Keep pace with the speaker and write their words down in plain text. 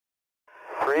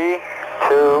3, 2,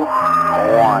 1.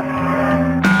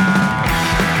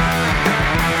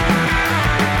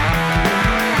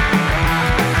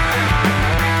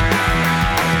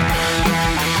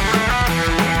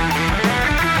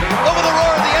 Over the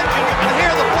roar of the engine, you can hear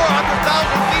the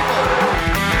 400,000 people.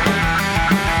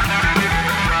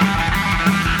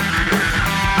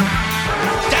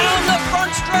 Down the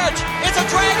front stretch, it's a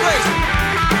drag race.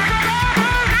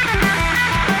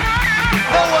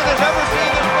 No one has ever seen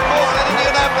this before in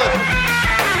Indianapolis.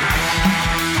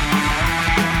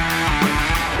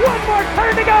 One more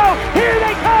turn to go. Here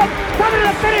they come. Coming to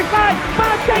the finish line.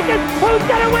 Bob Jenkins, who's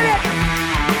going to win it?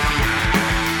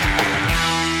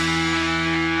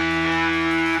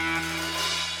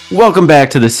 Welcome back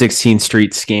to the 16th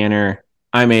Street Scanner.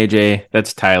 I'm AJ.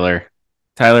 That's Tyler.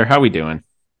 Tyler, how we doing?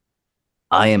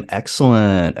 I am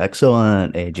excellent,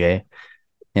 AJ.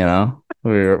 You know,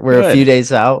 we're Good. a few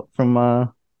days out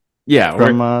from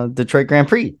Detroit Grand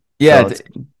Prix. Yeah, So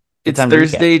it's time to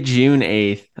Thursday, June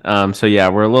 8th. So yeah,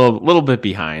 we're a little bit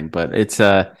behind, but it's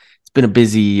been a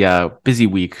busy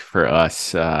week for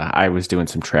us. I was doing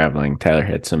some traveling. Tyler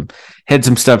had some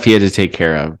stuff he had to take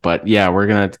care of, but yeah, we're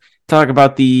gonna talk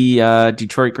about the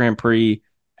Detroit Grand Prix.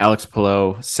 Alex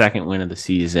Palou, second win of the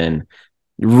season,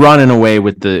 running away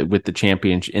with the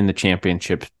championship in the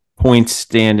championship points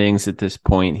standings at this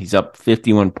point. He's up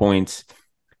 51 points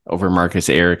over Marcus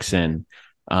Ericsson.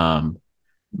 Another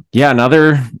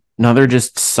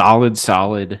just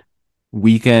solid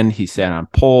weekend. He sat on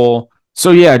pole. So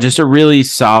yeah, just a really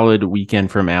solid weekend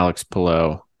from Alex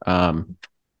Palou.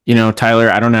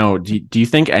 Tyler, I don't know. Do you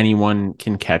think anyone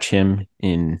can catch him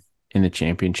in the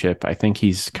championship? I think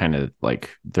he's kind of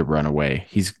like the runaway.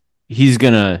 It's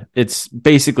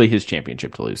basically his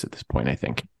championship to lose at this point, I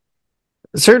think.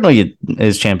 Certainly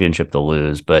his championship to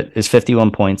lose, but his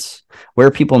 51 points, where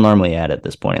are people normally at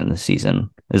this point in the season,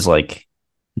 is like,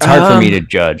 it's hard for me to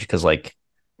judge because like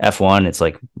F1, it's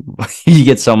like you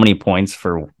get so many points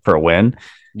for a win.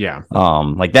 Yeah.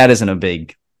 Like that isn't a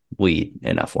big lead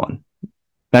in F1.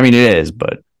 I mean, it is,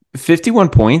 but 51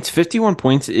 points. 51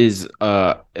 points is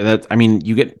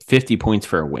you get 50 points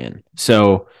for a win.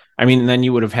 So then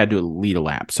you would have had to lead a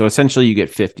lap. So essentially you get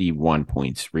 51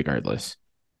 points regardless.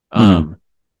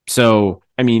 So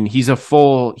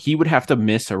he would have to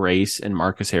miss a race and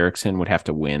Marcus Ericsson would have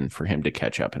to win for him to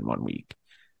catch up in 1 week.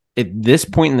 At this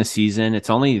point in the season, it's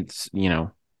only,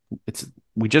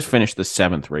 we just finished the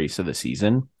 7th race of the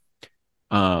season.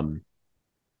 I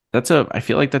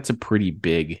feel like that's a pretty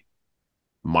big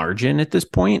margin at this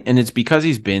point, and it's because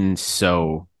he's been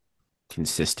so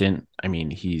consistent. I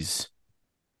mean,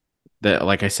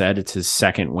 like I said, it's his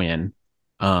second win.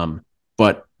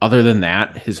 But other than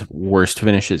that, his worst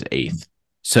finish is 8th.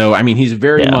 So, he's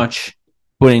very much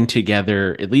putting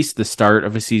together at least the start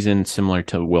of a season similar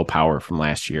to Will Power from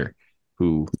last year,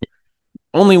 who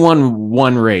only won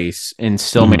 1 race and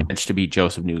still managed to beat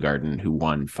Joseph Newgarden, who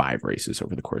won 5 races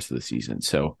over the course of the season.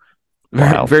 So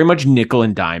very much nickel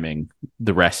and diming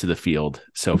the rest of the field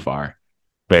so far.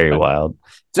 Very wild.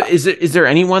 So is there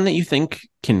anyone that you think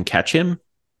can catch him?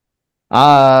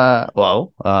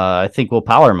 I think Will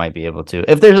Power might be able to.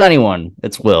 If there's anyone,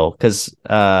 it's Will, because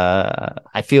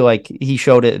I feel like he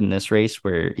showed it in this race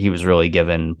where he was really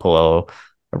giving Palou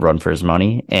a run for his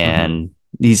money, and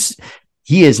he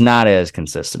is not as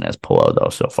consistent as Palou though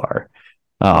so far.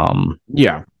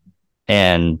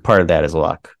 And part of that is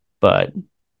luck, but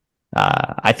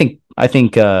I think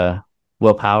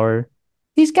Will Power,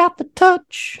 he's got the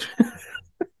touch.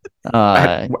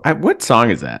 What song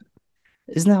is that?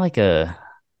 Isn't that like Is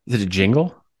it a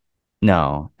jingle?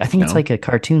 No, I think it's like a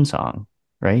cartoon song,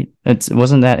 right?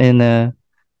 Wasn't that in the?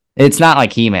 It's not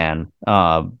like He-Man,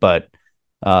 but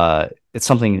it's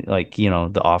something like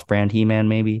the off-brand He-Man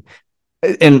maybe.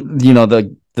 And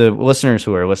the listeners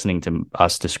who are listening to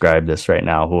us describe this right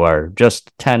now, who are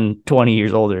just 10, 20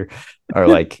 years older, are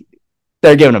like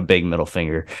they're giving a big middle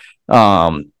finger.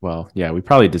 Well, yeah, we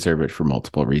probably deserve it for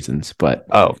multiple reasons, but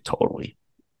totally.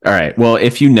 All right. Well,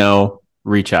 if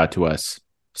reach out to us,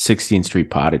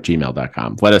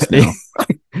 16streetpod@gmail.com. Let us know.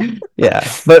 Yeah,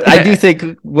 but I do think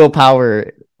Will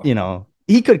Power,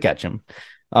 he could catch him.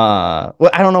 I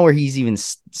don't know where he's even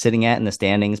sitting at in the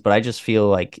standings, but I just feel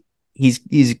like he's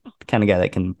the kind of guy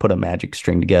that can put a magic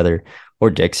string together,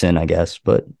 or Dixon, I guess.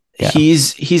 But yeah.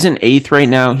 He's in 8th right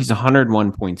now. He's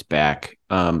 101 points back.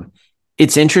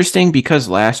 It's interesting because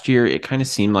last year it kind of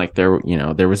seemed like there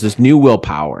was this new Will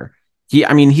Power. He's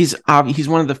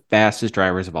one of the fastest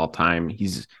drivers of all time.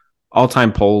 He's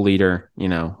all-time pole leader.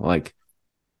 Like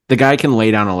the guy can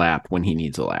lay down a lap when he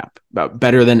needs a lap,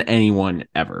 better than anyone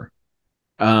ever.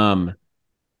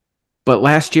 But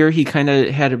last year he kind of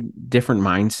had a different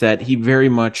mindset. He very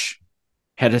much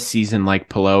had a season like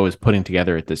Palou is putting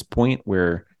together at this point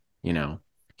where,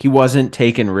 he wasn't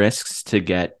taking risks to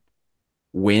get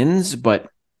wins, but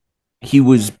he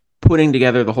was putting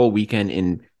together the whole weekend,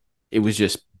 and it was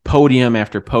just podium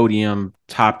after podium,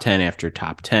 top 10 after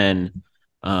top 10.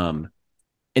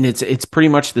 And it's pretty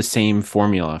much the same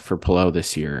formula for Palou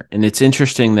this year. And it's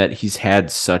interesting that he's had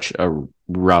such a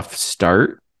rough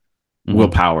start,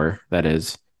 willpower, that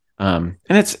is. And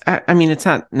it's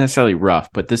not necessarily rough,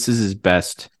 but this is his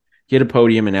best. He had a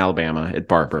podium in Alabama at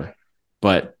Barber,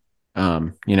 but,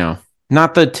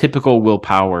 not the typical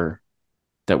willpower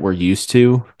that we're used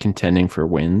to contending for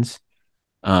wins.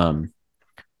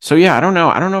 So yeah, I don't know.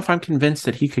 I don't know if I'm convinced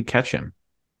that he could catch him.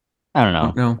 I don't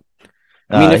know. No.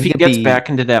 I mean, if he gets back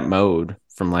into that mode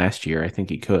from last year, I think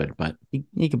he could, but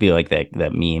he could be like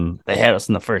that meme. They had us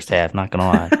in the first half, not gonna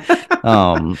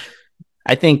lie.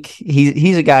 I think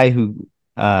he's a guy who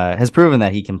has proven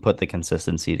that he can put the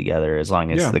consistency together as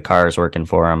long as the car is working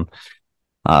for him.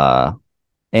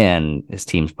 And his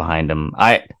team's behind him.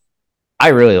 I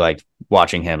really liked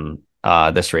watching him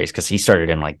this race because he started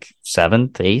in like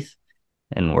 7th, 8th,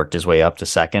 and worked his way up to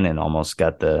 2nd and almost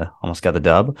got the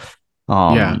dub.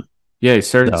 He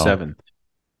started 7th.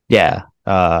 Yeah,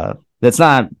 that's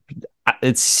not.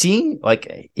 It seemed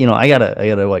like I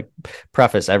gotta like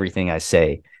preface everything I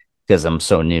say because I'm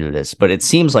so new to this, but it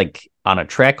seems like on a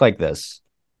track like this,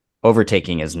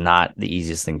 overtaking is not the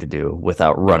easiest thing to do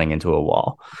without running into a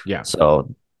wall. Yeah.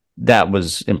 So that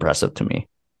was impressive to me.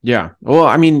 Yeah. Well,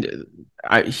 I mean,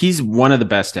 he's one of the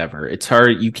best ever. It's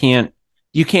hard. You can't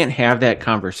have that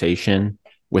conversation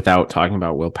without talking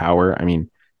about willpower. I mean,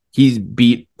 he's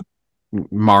beat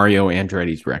Mario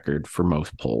Andretti's record for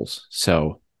most poles.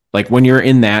 So like when you're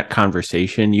in that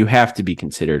conversation, you have to be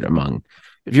considered among,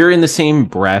 if you're in the same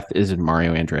breath as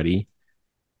Mario Andretti,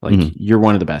 like you're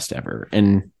one of the best ever.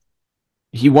 And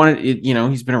he won it,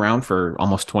 he's been around for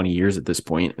almost 20 years at this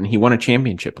point, and he won a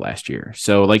championship last year.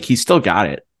 So like, he's still got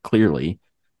it clearly.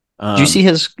 Do you see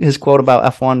his quote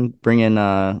about F1 bringing,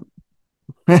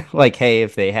 like, hey,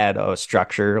 if they had a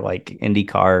structure like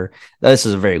IndyCar, this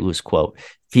is a very loose quote.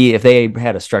 If they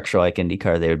had a structure like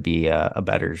IndyCar, they would be a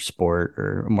better sport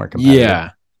or more competitive.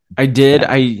 Yeah, I did.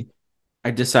 Yeah.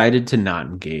 I decided to not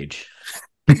engage.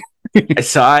 I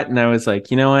saw it and I was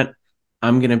like, you know what?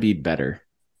 I'm going to be better.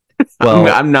 Well,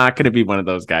 I'm not going to be one of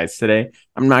those guys today.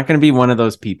 I'm not going to be one of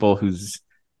those people who's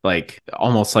like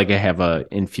almost like I have a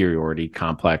inferiority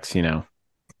complex,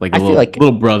 like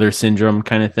little brother syndrome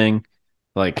kind of thing.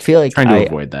 Like I feel like trying to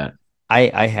avoid that.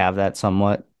 I have that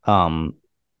somewhat. And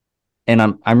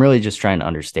I'm really just trying to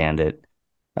understand it.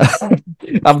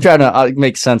 I'm trying to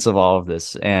make sense of all of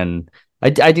this, and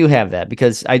I do have that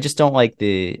because I just don't like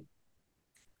the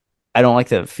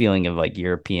feeling of like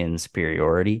European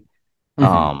superiority.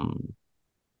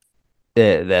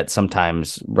 That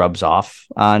sometimes rubs off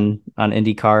on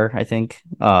IndyCar, I think,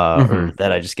 or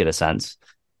that I just get a sense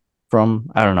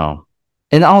from. I don't know,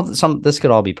 and this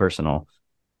could all be personal.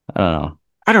 I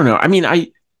don't know. I mean,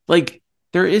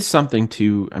 there is something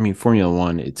to. I mean, Formula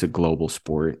One. It's a global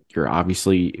sport. You're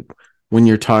obviously, when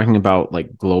you're talking about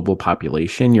like global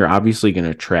population, you're obviously going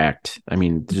to attract. I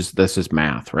mean, this is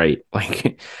math, right?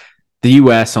 Like. The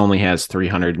U.S. only has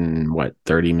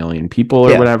 330 million people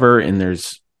or whatever, and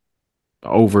there's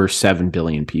over 7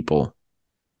 billion people.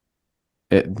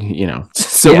 So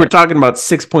we're talking about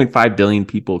 6.5 billion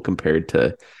people compared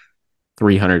to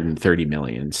 330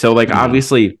 million. So, like,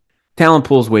 obviously, talent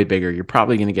pool is way bigger. You're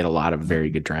probably going to get a lot of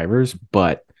very good drivers,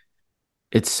 but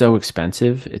it's so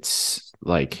expensive. It's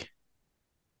like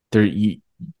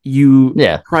you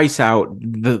price out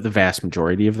the vast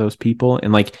majority of those people,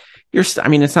 and like. It's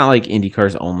not like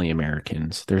IndyCar's only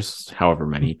Americans. There's however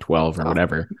many, 12 or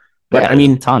whatever. But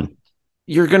a ton.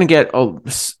 You're going to get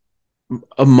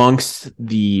amongst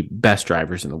the best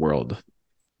drivers in the world.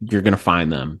 You're going to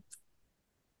find them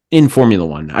in Formula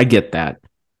One. I get that.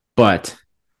 But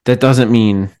that doesn't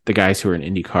mean the guys who are in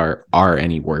IndyCar are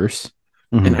any worse.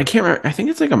 And I can't remember. I think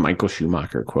it's like a Michael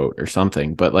Schumacher quote or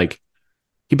something. But like,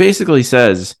 he basically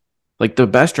says, like, the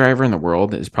best driver in the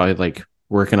world is probably like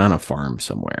working on a farm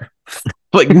somewhere.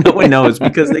 Like no one knows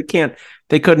because they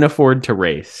couldn't afford to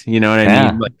race. You know what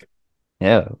I mean? Like,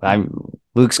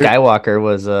 Luke Skywalker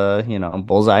was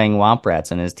bullseyeing womp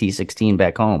rats in his T-16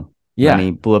 back home. Yeah. And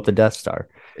he blew up the Death Star.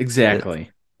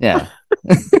 Exactly. Yeah.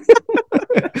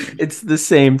 It's the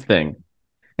same thing.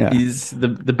 Yeah. He's the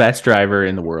best driver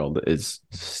in the world is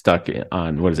stuck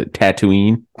on, what is it,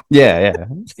 Tatooine? Yeah.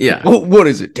 Yeah. What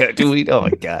is it, Tatooine? Oh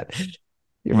my God.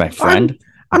 You're my friend.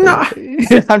 I'm not.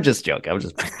 I'm just joking. I'm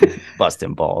just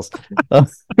busting balls.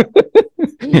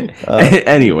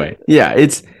 Anyway,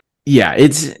 it's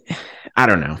I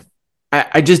don't know.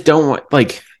 I just don't want,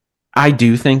 like, I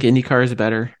do think IndyCar is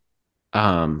better.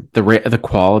 The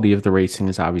quality of the racing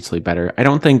is obviously better. I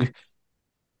don't think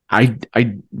I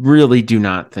really do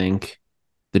not think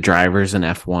the drivers in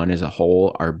F1 as a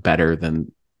whole are better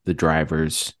than the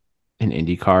drivers in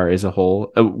IndyCar as a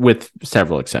whole, with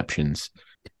several exceptions.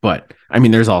 But I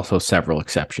mean, there's also several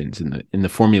exceptions in the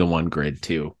Formula One grid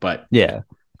too. But yeah,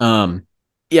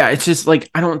 it's just like,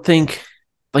 I don't think,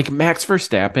 like, Max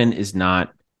Verstappen is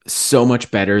not so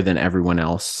much better than everyone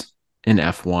else in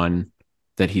F1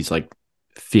 that he's like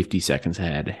 50 seconds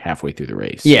ahead halfway through the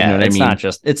race. Yeah, you know what it's I mean?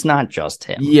 it's not just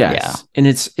him. Yes. Yeah. And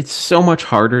it's so much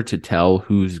harder to tell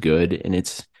who's good. And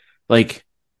it's like,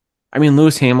 I mean,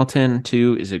 Lewis Hamilton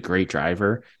too is a great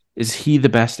driver. Is he the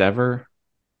best ever?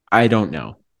 I don't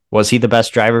know. Was he the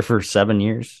best driver for 7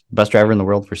 years? Best driver in the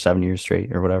world for 7 years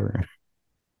straight or whatever?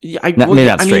 Yeah, maybe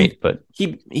not straight, but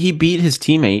he beat his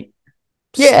teammate.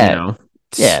 Yeah. You know,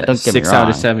 yeah, don't get me 6 wrong. out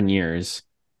of 7 years,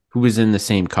 who was in the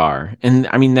same car. And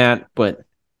I mean that, but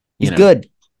he's good.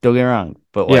 Don't get me wrong.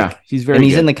 But like, yeah, he's very and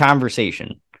he's good. in the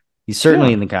conversation. He's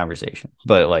certainly in the conversation.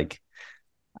 But like,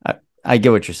 I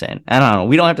get what you're saying. I don't know.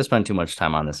 We don't have to spend too much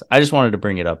time on this. I just wanted to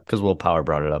bring it up because Will Power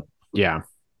brought it up. Yeah.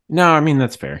 No, I mean,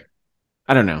 that's fair.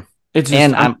 I don't know. It's just,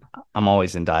 and I'm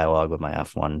always in dialogue with my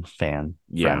F1 fans,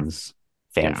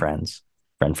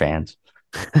 fans.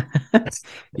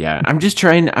 Yeah, I'm just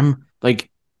trying.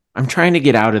 I'm trying to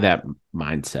get out of that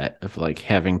mindset of like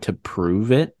having to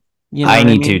prove it. You know I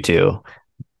need to too.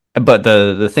 But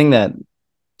the thing that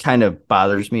kind of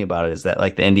bothers me about it is that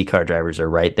like the IndyCar drivers are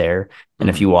right there, and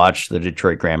if you watch the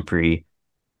Detroit Grand Prix,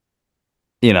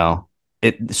 you know,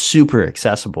 it's super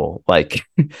accessible. Like,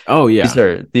 oh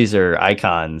yeah, these are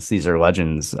icons, these are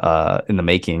legends in the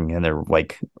making, and they're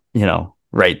like, you know,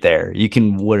 right there. You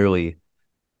can literally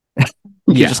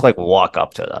just like walk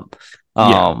up to them.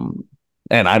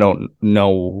 And I don't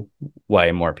know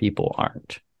why more people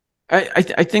aren't.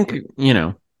 I think, you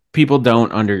know, people don't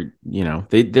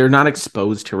they're not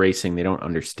exposed to racing. They don't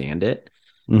understand it.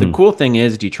 Mm-hmm. The cool thing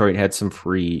is Detroit had some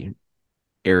free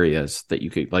areas that you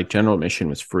could, like, general admission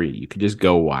was free. You could just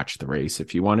go watch the race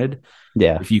if you wanted.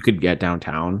 Yeah. If you could get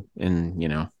downtown and, you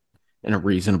know, in a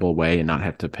reasonable way and not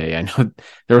have to pay. I know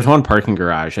there was one parking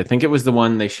garage. I think it was the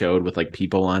one they showed with like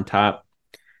people on top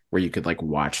where you could like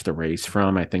watch the race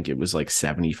from. I think it was like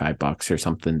 $75 or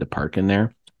something to park in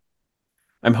there.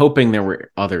 I'm hoping there were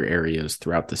other areas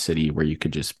throughout the city where you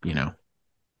could just, you know,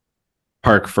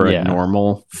 park for a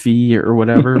normal fee or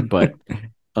whatever. But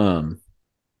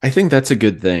I think that's a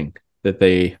good thing that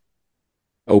they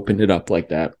opened it up like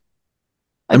that.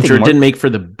 I'm sure it didn't make for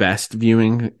the best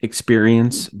viewing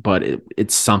experience, but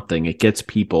it's something. It gets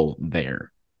people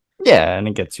there. Yeah, and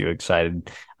it gets you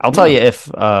excited. I'll tell you, if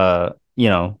you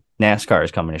know, NASCAR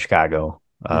is coming to Chicago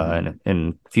in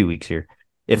a few weeks here.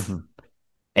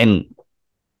 And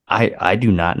I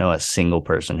do not know a single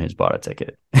person who's bought a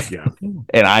ticket. Yeah.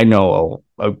 And I know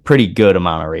a pretty good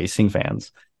amount of racing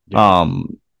fans. Yeah.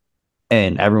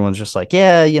 And everyone's just like,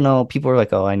 yeah, you know, people are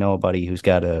like, oh, I know a buddy who's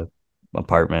got a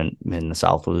apartment in the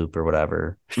South Loop or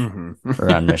whatever,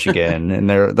 around Michigan, and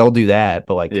they'll do that.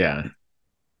 But like, yeah,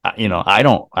 you know, I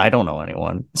don't know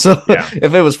anyone. So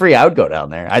if it was free, I would go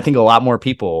down there. I think a lot more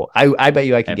people. I bet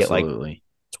you I could get like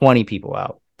 20 people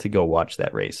out to go watch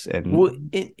that race. And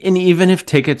and even if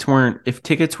tickets were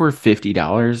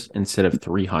 $50 instead of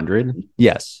 $300,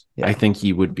 yes, I think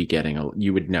you would be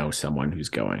you would know someone who's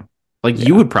going. Like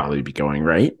you would probably be going,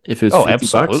 right? If it was $50.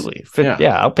 Absolutely.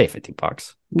 I'll pay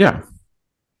 $50. Yeah.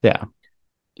 Yeah.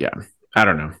 I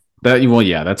don't know. That's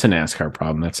a NASCAR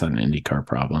problem. That's not an IndyCar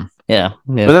problem. Yeah.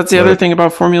 But that's the other thing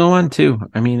about Formula One too.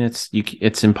 I mean,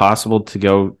 it's impossible to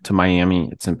go to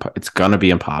Miami. It's gonna be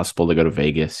impossible to go to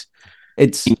Vegas.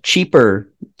 It's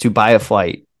cheaper to buy a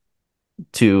flight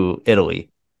to Italy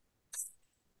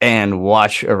and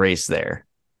watch a race there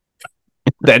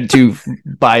than to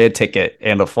buy a ticket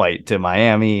and a flight to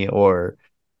Miami or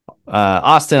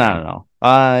Austin. I don't know.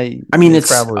 I mean, it's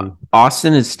probably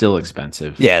Austin is still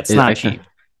expensive. Yeah, it's not cheap.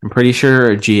 I'm pretty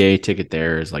sure a GA ticket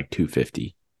there is like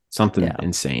 $250, something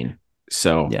insane.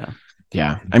 So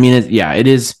yeah. I mean, it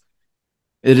is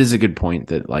a good point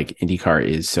that like IndyCar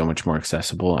is so much more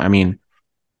accessible. I mean,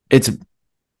 it's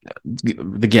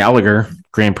the Gallagher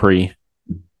Grand Prix.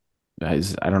 I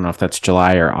don't know if that's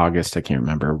July or August. I can't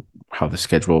remember how the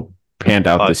schedule panned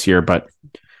out this year, but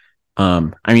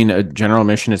I mean, a general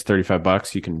admission is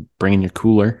 $35. You can bring in your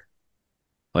cooler.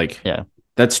 Like,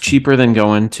 that's cheaper than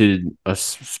going to a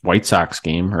White Sox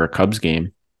game or a Cubs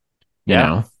game. You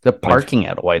know, the parking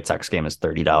at a White Sox game is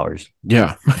 $30.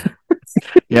 Yeah.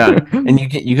 Yeah. And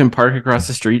you can park across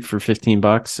the street for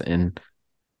 $15 and,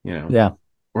 you know, yeah.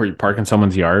 Or you park in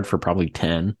someone's yard for probably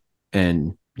 10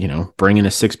 and, you know, bring in a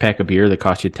 6-pack of beer that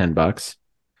costs you $10.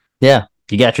 Yeah.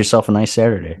 You got yourself a nice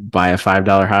Saturday. Buy a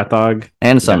 $5 hot dog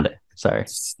and Sunday. Sorry.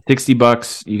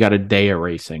 $60. You got a day of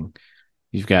racing.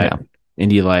 You've got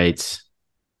Indy Lights,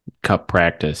 Cup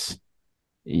practice,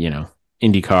 you know,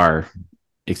 IndyCar,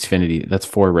 Xfinity. That's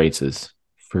 4 races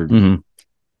for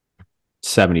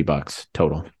 $70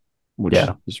 total, which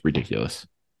is ridiculous.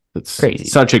 That's crazy.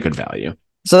 Such a good value.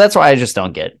 So that's why I just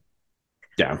don't get.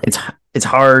 Yeah, it's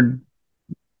hard,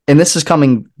 and this is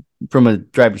coming from a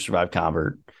Drive to Survive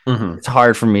convert. It's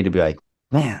hard for me to be like,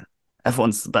 man,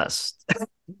 F1's the best.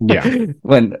 Yeah,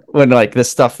 when like this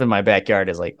stuff in my backyard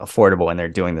is like affordable and they're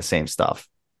doing the same stuff.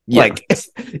 Yeah. Like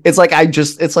it's like I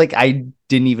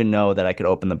didn't even know that I could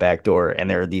open the back door and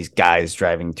there are these guys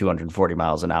driving 240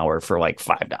 miles an hour for like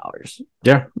 $5.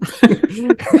 Yeah.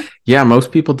 Yeah,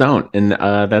 most people don't. And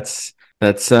that's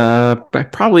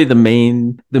probably the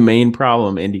main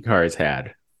problem IndyCar has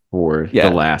had for the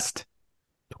last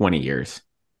 20 years.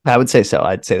 I would say so.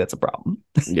 I'd say that's a problem.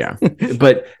 Yeah.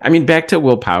 But I mean, back to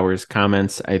Will Power's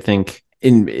comments, I think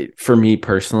for me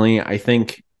personally, I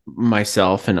think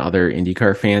myself and other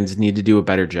IndyCar fans need to do a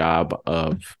better job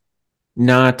of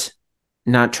not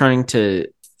trying to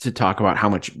talk about how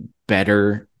much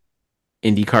better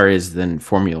IndyCar is than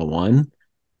Formula One.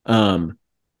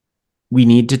 We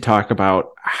need to talk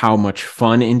about how much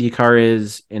fun IndyCar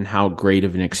is and how great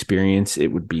of an experience it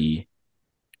would be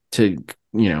to,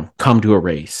 you know, come to a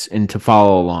race and to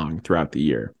follow along throughout the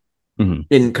year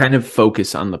and kind of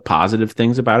focus on the positive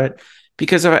things about it.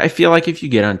 Because I feel like if you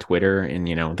get on Twitter and,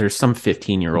 you know, there's some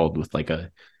 15-year-old with like a,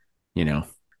 you know,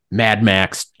 Mad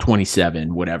Max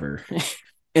 27, whatever.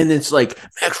 And it's like,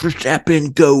 Max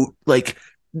Verstappen go like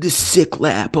this sick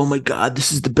lap. Oh my God,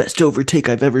 this is the best overtake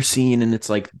I've ever seen. And it's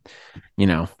like, you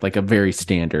know, like a very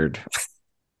standard,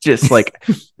 just like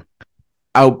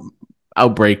I'll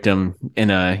break them in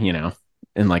a, you know,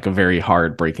 in like a very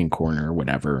hard braking corner or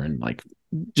whatever. And like,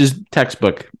 just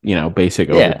textbook, you know, basic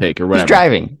overtake or whatever. He's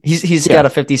driving. He's got a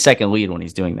 50-second lead when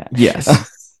he's doing that.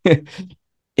 Yes. And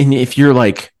if you're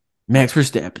like, Max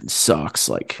Verstappen sucks,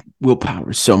 like Will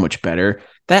Power is so much better,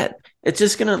 that it's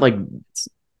just gonna like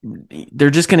they're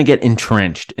just gonna get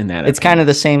entrenched in that. It's kind of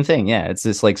the same thing. Yeah. It's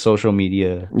this like social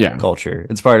media culture.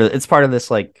 It's part of this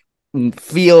like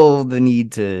feel the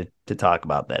need to talk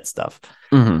about that stuff.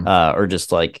 Or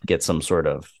just like get some sort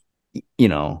of, you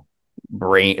know,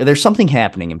 brain. There's something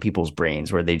happening in people's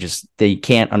brains where they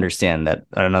can't understand that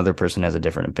another person has a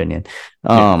different opinion,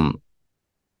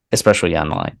 especially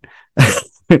online.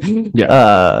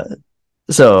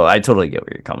 So I totally get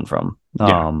where you're coming from.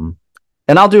 And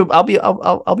I'll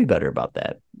be better about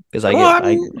that because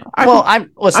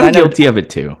I'm guilty of it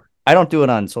too. I don't do it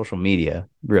on social media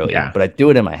really, but I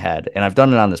do it in my head, and I've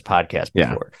done it on this podcast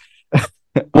before.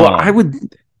 Well, I would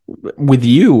with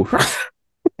you.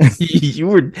 you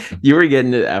were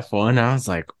getting to F1. I was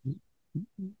like,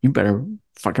 you better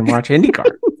fucking watch IndyCar.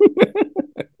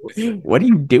 What are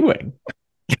you doing?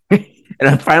 And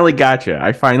I finally got you.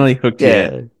 I finally hooked you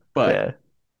in. But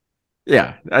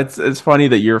it's funny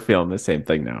that you're feeling the same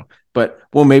thing now. But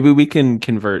well, maybe we can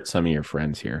convert some of your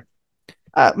friends here.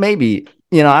 Maybe,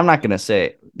 you know, I'm not gonna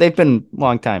say they've been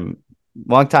long time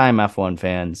F1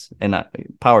 fans, and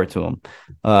power to them.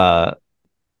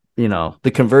 You know,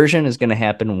 the conversion is going to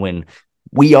happen when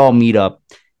we all meet up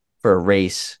for a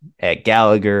race at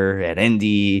Gallagher, at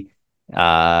Indy,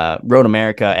 Road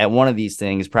America, at one of these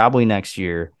things, probably next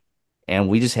year. And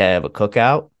we just have a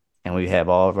cookout and we have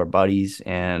all of our buddies,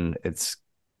 and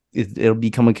it'll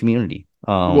become a community.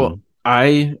 Well,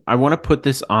 I want to put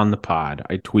this on the pod.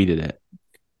 I tweeted it.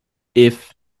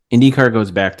 If IndyCar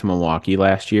goes back to Milwaukee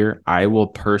last year, I will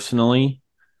personally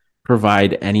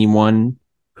provide anyone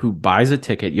who buys a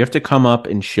ticket. You have to come up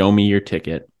and show me your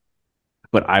ticket,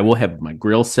 but I will have my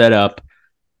grill set up.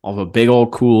 I'll have a big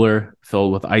old cooler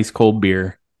filled with ice cold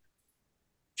beer.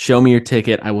 Show me your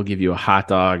ticket. I will give you a hot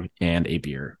dog and a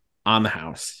beer on the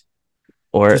house.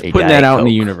 Or just putting that out in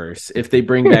the universe if they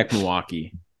bring back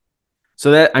Milwaukee.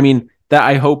 So that, I mean, that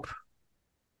I hope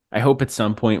at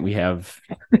some point we have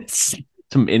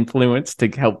some influence to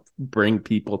help bring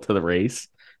people to the race.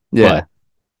 Yeah.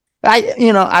 I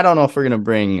don't know if we're going to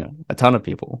bring a ton of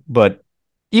people, but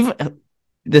even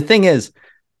the thing is,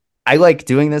 I like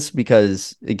doing this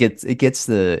because it gets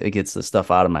the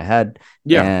stuff out of my head.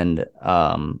 Yeah. And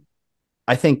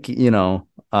I think, you know,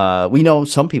 we know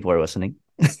some people are listening.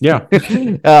 Yeah.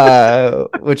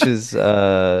 Which is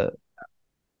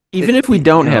even if we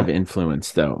don't have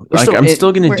influence, though, we're like still, I'm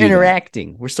still going to we're do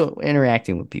interacting. We're still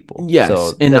interacting with people. Yes,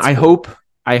 so and that's I cool.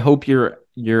 hope your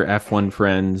F1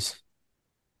 friends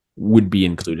would be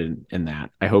included in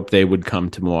that. I hope they would come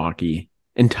to Milwaukee,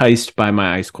 enticed by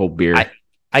my ice cold beer.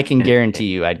 I can guarantee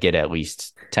you, I'd get at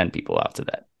least 10 people out to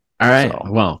that. All right, So,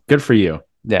 well, good for you.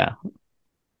 yeah.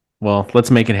 Well,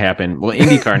 let's make it happen. Well,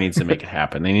 IndyCar needs to make it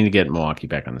happen. They need to get Milwaukee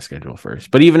back on the schedule first.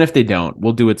 But even if they don't,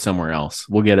 we'll do it somewhere else.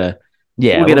 We'll get a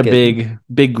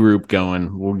big group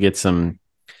going. We'll get some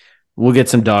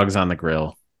dogs on the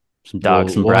grill. Some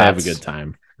dogs, we'll have a good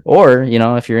time. Or,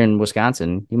 if you're in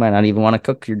Wisconsin, you might not even want to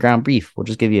cook your ground beef. We'll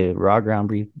just give you a raw ground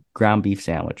beef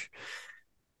sandwich.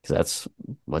 Because that's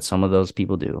what some of those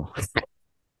people do.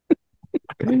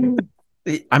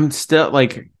 I'm still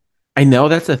like, I know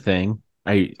that's a thing.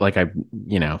 I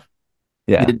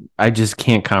just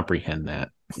can't comprehend that.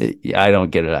 I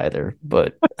don't get it either.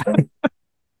 But,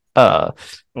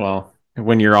 well,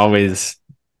 when you're always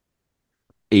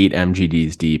 8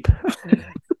 MGDs deep,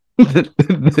 the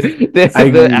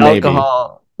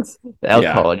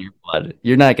alcohol in your blood,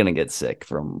 you're not going to get sick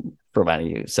from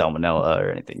any salmonella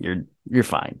or anything. You're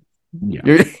fine.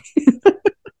 Yeah.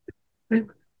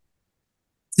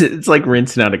 It's like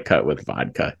rinsing out a cut with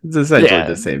vodka. It's essentially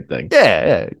the same thing.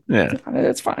 Yeah.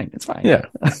 It's fine. Yeah.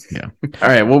 All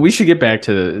right. Well, we should get back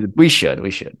to we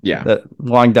should. Yeah. The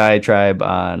long diatribe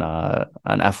on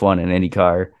F1 and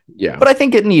IndyCar. Yeah. But I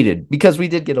think it needed, because we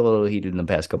did get a little heated in the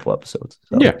past couple episodes.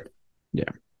 So. Yeah.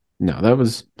 No, that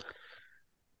was.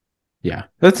 Yeah,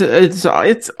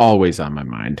 it's always on my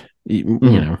mind. You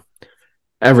know,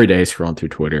 every day scrolling through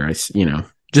Twitter,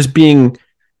 just being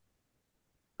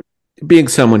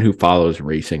someone who follows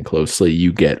racing closely,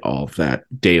 you get all of that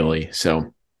daily.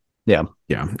 So yeah.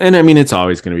 And I mean, it's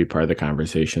always going to be part of the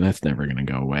conversation. That's never going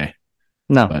to go away.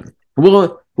 No. But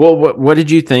what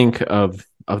did you think of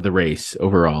the race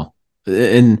overall,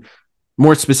 and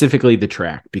more specifically the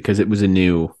track, because it was a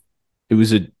 100%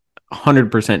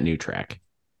 new track.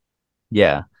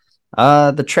 Yeah.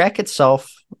 The track itself,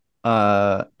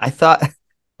 I thought,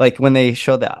 like, when they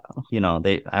show that, I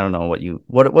don't know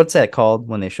what's that called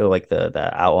when they show like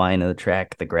the outline of the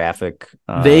track, the graphic.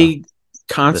 They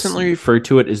constantly refer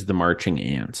to it as the marching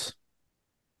ants.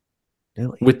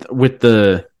 Really? With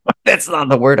the that's not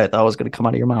the word I thought was going to come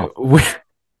out of your mouth.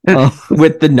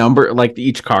 With the number, like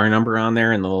each car number on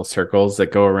there and the little circles that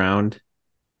go around.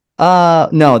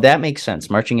 No, that makes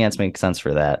sense. Marching ants make sense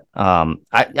for that.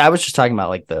 I was just talking about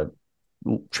like the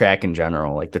track in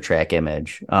general, like the track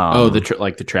image.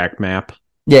 The track map.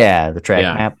 Yeah, the track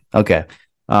map. Okay.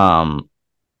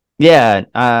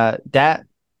 That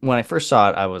when I first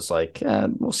saw it, I was like,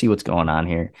 we'll see what's going on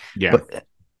here. Yeah. But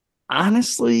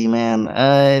honestly, man,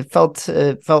 it felt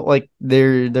like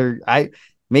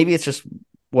maybe it's just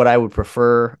what I would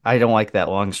prefer. I don't like that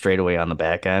long straightaway on the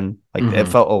back end. Like it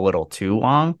felt a little too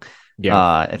long. Yeah.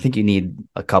 I think you need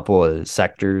a couple of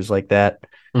sectors like that.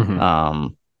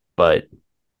 But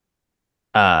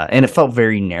and it felt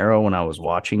very narrow when I was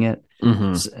watching it.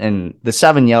 And the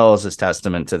 7 yellows is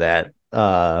testament to that.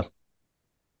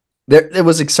 It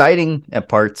was exciting at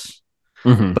parts,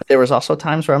 but there was also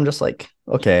times where I'm just like,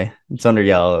 okay, it's under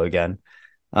yellow again.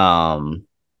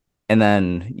 And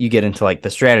then you get into like the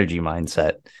strategy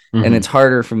mindset, and it's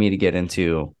harder for me to get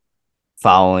into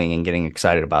following and getting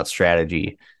excited about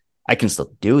strategy. I can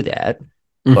still do that,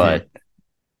 but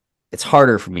it's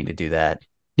harder for me to do that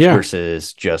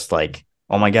versus just like,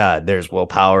 oh my God, there's Will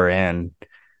Power and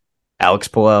Alex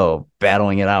Palou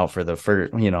battling it out for the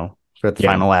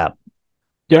final lap.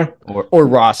 Yeah. Or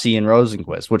Rossi and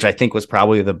Rosenquist, which I think was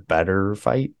probably the better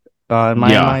fight in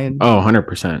my mind. Oh,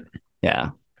 100%. Yeah.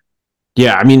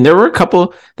 Yeah, I mean, there were a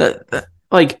couple that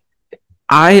like,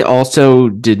 I also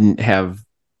didn't have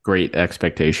great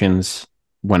expectations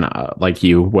when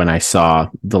I saw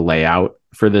the layout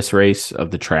for this race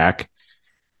of the track.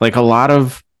 Like a lot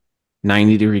of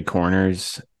 90-degree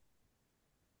corners,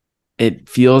 it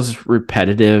feels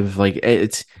repetitive. Like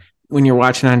it's when you're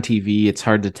watching on TV, it's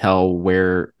hard to tell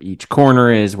where each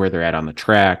corner is, where they're at on the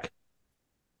track.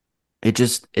 It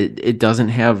just it doesn't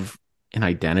have an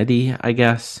identity, I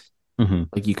guess.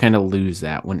 Like you kind of lose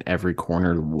that when every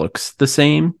corner looks the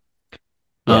same.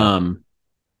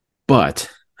 But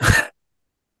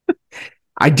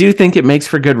I do think it makes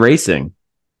for good racing.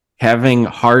 Having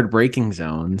hard braking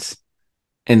zones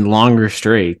and longer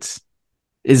straights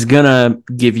is gonna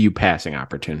give you passing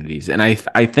opportunities, and I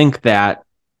think that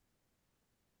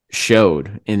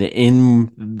showed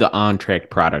in the on-track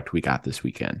product we got this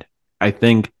weekend. I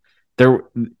think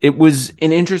it was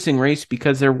an interesting race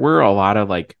because there were a lot of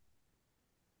like,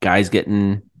 guys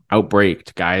getting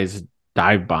outbraked, guys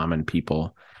dive bombing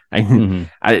people.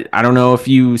 I don't know if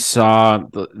you saw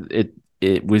it.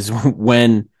 It was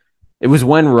when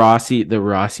the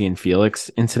Rossi and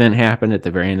Felix incident happened at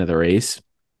the very end of the race.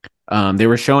 They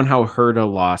were showing how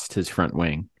Herta lost his front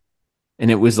wing, and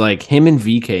it was like him and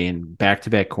VK in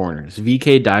back-to-back corners.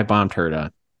 VK dive bombed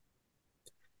Herta,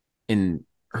 and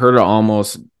Herta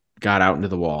almost got out into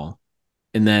the wall.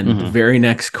 And then the very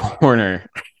next corner,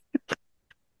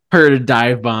 Herta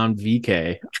dive bombed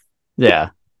VK. Yeah.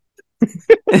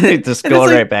 Just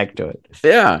going right back to it.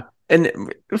 Yeah.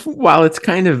 And while it's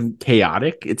kind of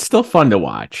chaotic, it's still fun to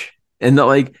watch. And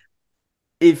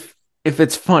if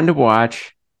it's fun to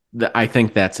watch, I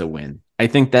think that's a win. I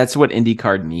think that's what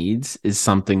IndyCar needs, is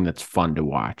something that's fun to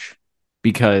watch.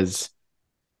 Because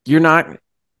you're not,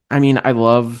 I mean, I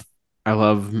love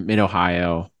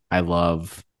Mid-Ohio. I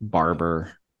love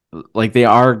Barber. Like, they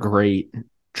are great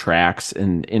tracks,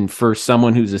 and for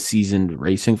someone who's a seasoned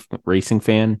racing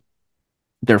fan,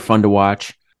 they're fun to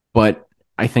watch. But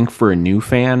I think for a new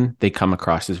fan, they come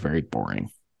across as very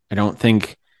boring. I don't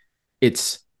think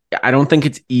it's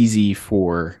easy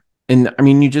for, and I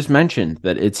mean, you just mentioned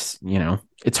that it's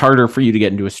harder for you to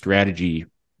get into a strategy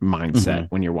mindset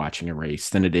when you're watching a race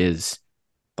than it is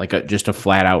like just a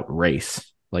flat out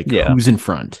race, like who's in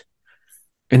front.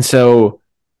 And so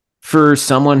for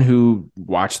someone who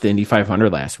watched the Indy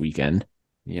 500 last weekend,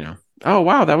 oh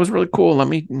wow, that was really cool. Let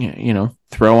me,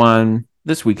 throw on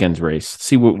this weekend's race,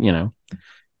 see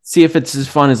if it's as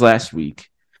fun as last week.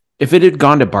 If it had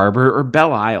gone to Barber or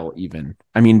Belle Isle, even,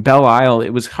 I mean, Belle Isle, it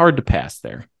was hard to pass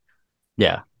there.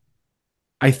 Yeah.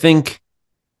 I think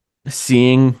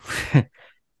seeing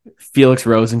Felix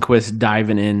Rosenqvist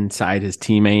diving inside his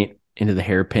teammate into the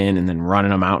hairpin and then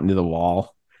running him out into the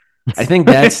wall, I think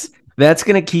that's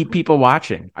going to keep people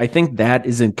watching. I think that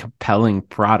is a compelling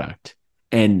product.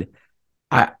 And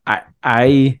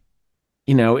I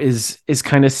is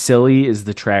kind of silly as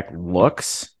the track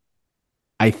looks.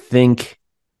 I think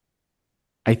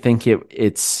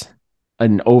it's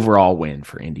an overall win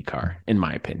for IndyCar, in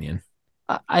my opinion.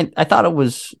 I thought it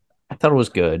was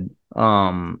good.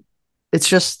 It's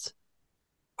just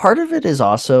part of it is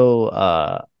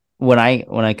also when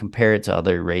I compare it to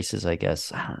other races, I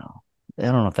guess, I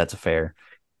don't know if that's a fair.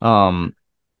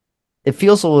 It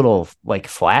feels a little like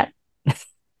flat.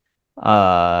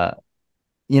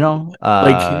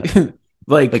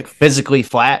 Like physically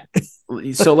flat.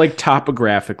 So like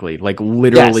topographically, like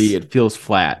literally, yes. It feels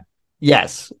flat.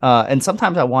 Yes. And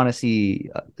sometimes I want to see,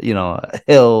 a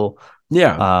hill.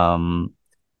 Yeah.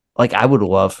 Like I would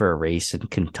love for a race in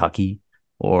Kentucky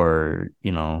or,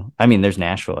 there's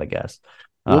Nashville, I guess.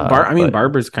 Well,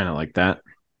 Barber's kind of like that.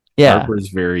 Yeah. Barber's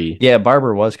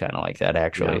Barber was kind of like that,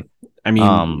 actually. Yeah. I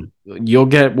mean,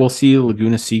 we'll see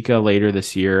Laguna Seca later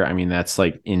this year. I mean, that's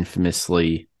like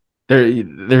infamously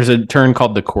there's a turn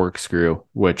called the corkscrew,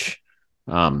 which,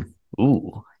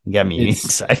 you got me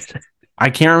excited. I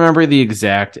can't remember the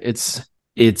exact. It's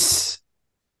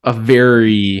a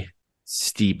very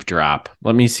steep drop.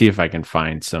 Let me see if I can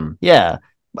find some. Yeah,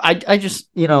 I just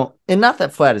and not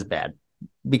that flat is bad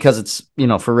because it's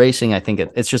for racing. I think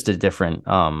it's just a different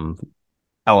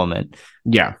element.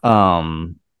 Yeah.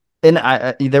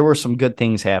 And there were some good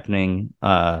things happening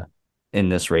in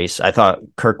this race. I thought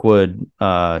Kirkwood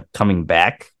coming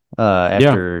back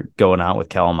after going out with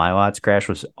Callum Ilot's crash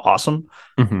was awesome.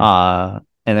 Mm-hmm.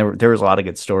 And there was a lot of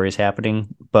good stories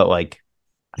happening, but like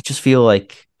I just feel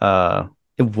like it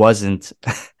wasn't,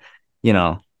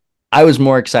 I was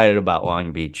more excited about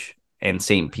Long Beach and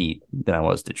St. Pete than I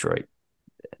was Detroit.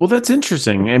 Well, that's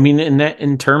interesting. I mean,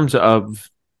 in terms of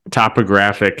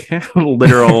topographic,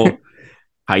 literal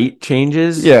height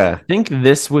changes. Yeah. I think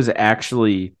this was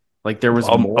actually like there was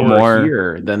more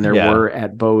here than there were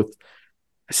at both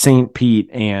St. Pete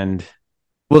and.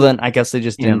 Well, then I guess they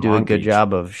just didn't do a good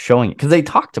job of showing it because they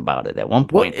talked about it at one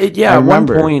point. Well, at one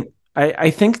point, I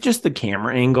think just the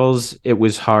camera angles, it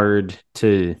was hard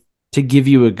to give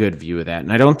you a good view of that,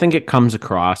 and I don't think it comes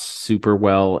across super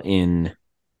well in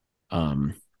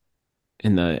the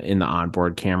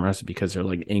onboard cameras because they're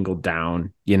like angled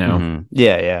down, Mm-hmm.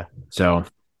 Yeah. So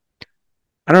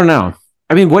I don't know.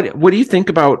 I mean, what do you think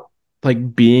about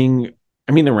like being?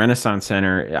 I mean, the Renaissance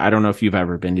Center, I don't know if you've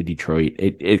ever been to Detroit.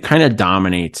 It kind of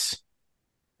dominates.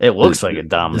 It looks like it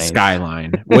dominates the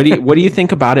skyline. What do you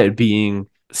think about it being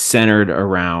centered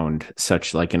around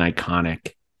such like an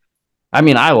iconic? I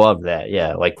mean, I love that.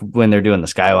 Yeah, like when they're doing the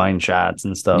skyline shots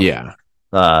and stuff. Yeah,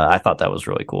 I thought that was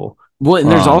really cool. Well, and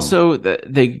there's also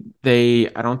they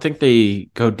I don't think they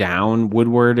go down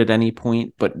Woodward at any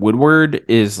point, but Woodward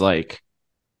is like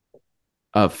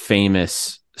a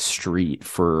famous street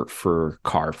for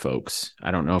car folks.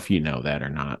 I don't know if you know that or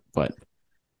not, but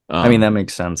I mean, that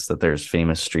makes sense that there's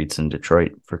famous streets in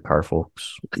Detroit for car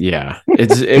folks. Yeah,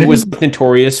 it was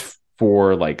notorious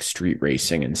for like street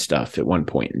racing and stuff at one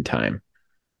point in time.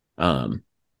 But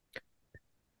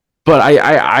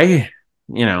I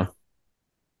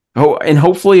and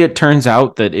hopefully it turns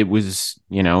out that it was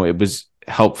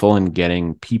helpful in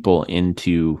getting people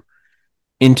into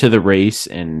the race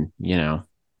and,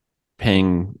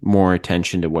 paying more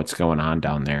attention to what's going on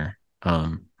down there.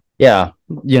 Yeah,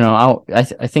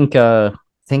 I think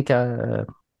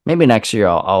maybe next year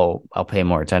I'll pay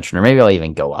more attention, or maybe I'll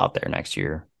even go out there next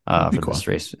year for this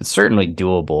race. It's certainly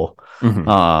doable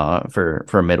for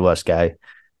a Midwest guy.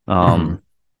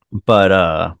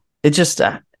 But it just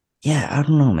I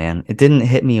don't know, man. It didn't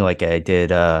hit me like I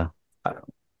did like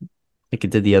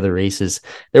it did the other races.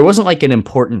 There wasn't like an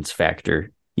importance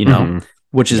factor,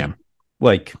 which is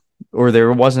like, or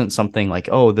there wasn't something like,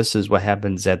 oh, this is what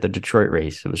happens at the Detroit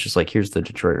race. It was just like, here's the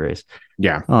Detroit race.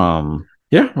 Yeah.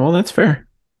 Yeah, well, that's fair.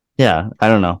 Yeah, I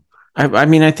don't know. I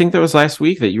mean, I think that was last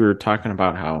week that you were talking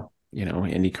about how,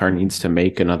 IndyCar needs to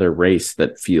make another race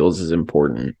that feels as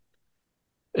important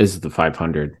as the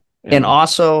 500. And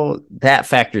also that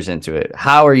factors into it.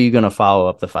 How are you going to follow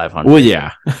up the 500? Well,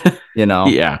 yeah.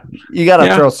 Yeah. You got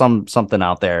to throw something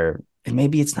out there. And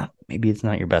maybe it's not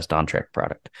your best on-track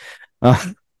product.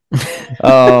 The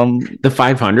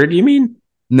 500, you mean?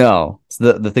 No, it's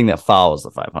the thing that follows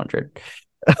the 500.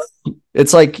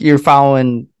 It's like you're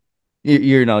following,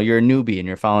 you're a newbie and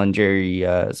you're following Jerry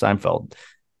Seinfeld,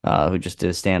 who just did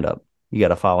a stand-up. You got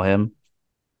to follow him.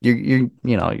 You're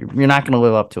not going to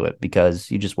live up to it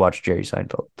because you just watched Jerry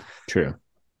Seinfeld. True.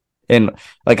 And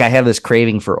like I have this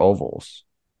craving for ovals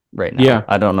right now. Yeah.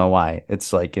 I don't know why.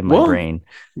 It's like in my brain.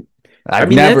 I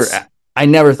never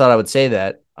thought I would say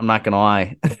that. I'm not going to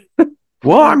lie.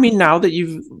 Well, I mean, now that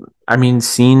you've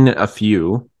seen a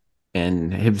few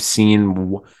and have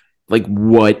seen like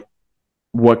what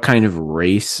kind of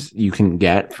race you can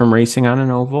get from racing on an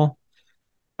oval.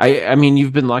 I mean,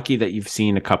 you've been lucky that you've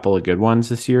seen a couple of good ones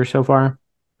this year so far.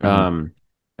 I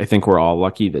think we're all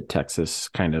lucky that Texas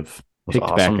kind of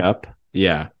picked back up.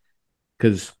 Yeah.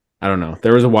 Because, I don't know,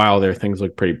 there was a while there things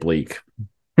looked pretty bleak.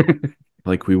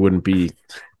 Like we wouldn't be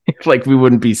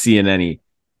seeing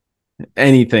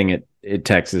anything at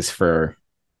Texas for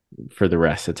the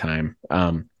rest of the time.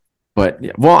 But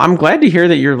well, I'm glad to hear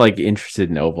that you're like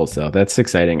interested in ovals though. That's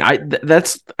exciting.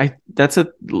 That's a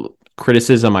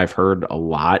criticism I've heard a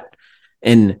lot,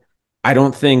 and I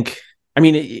don't think. I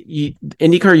mean,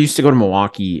 IndyCar used to go to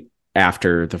Milwaukee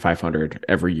after the 500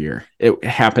 every year. It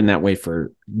happened that way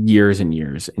for years and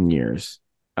years and years.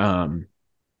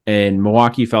 And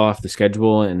Milwaukee fell off the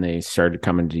schedule, and they started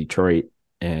coming to Detroit.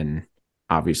 And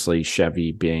obviously,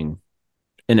 Chevy being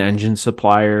an engine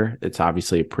supplier, it's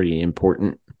obviously a pretty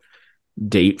important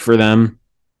date for them.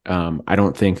 I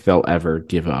don't think they'll ever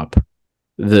give up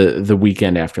the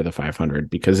weekend after the 500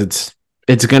 because it's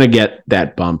going to get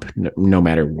that bump no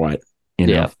matter what.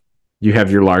 You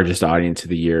have your largest audience of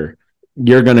the year.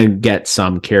 You're going to get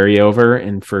some carryover,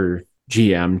 and for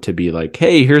GM to be like,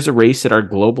 hey, here's a race at our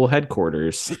global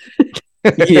headquarters.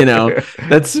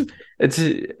 It's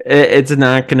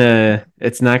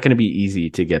not gonna be easy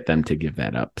to get them to give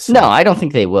that up. So. No, I don't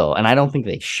think they will, and I don't think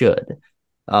they should.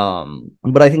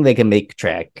 But I think they can make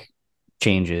track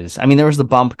changes. I mean, there was the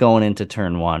bump going into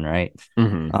turn 1, right?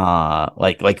 Mm-hmm.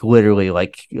 Like literally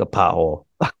like a pothole.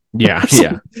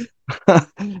 Yeah.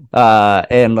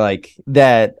 And like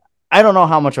that, I don't know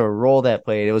how much of a role that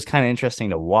played. It was kind of interesting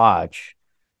to watch.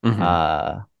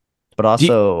 Mm-hmm. But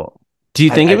also, do you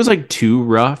think it was like too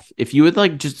rough? If you had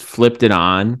like just flipped it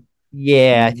on,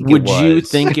 yeah, I think would you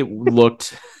think it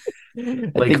looked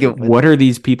like what are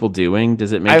these people doing?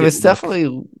 Does it make? I was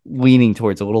definitely leaning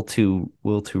towards a little too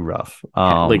rough,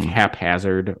 like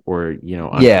haphazard or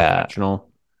unprofessional.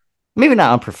 Maybe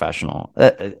not unprofessional,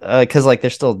 because like they're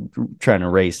still trying to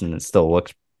race and it still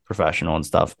looks professional and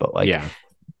stuff. But like,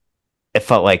 it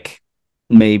felt like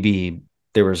maybe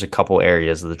there was a couple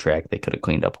areas of the track they could have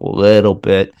cleaned up a little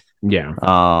bit. Yeah.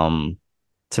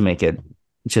 To make it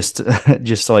just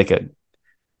like a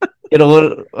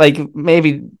little like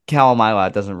maybe Callum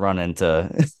Ilott doesn't run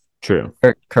into true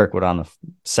Kirkwood on the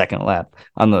second lap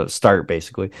on the start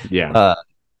basically. Yeah.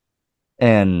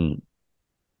 And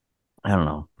I don't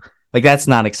know. Like that's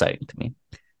not exciting to me.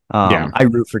 I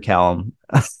root for Callum,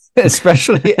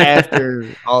 especially after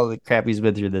all the crap he's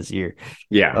been through this year.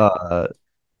 Yeah.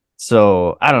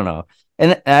 So I don't know.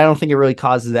 And I don't think it really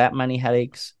causes that many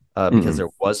headaches because there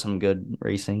was some good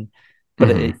racing. But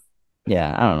I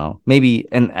don't know. Maybe,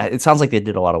 and it sounds like they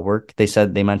did a lot of work.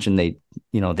 They mentioned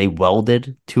they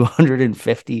welded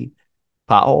 250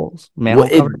 potholes, manhole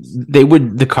covers.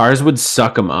 The cars would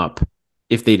suck them up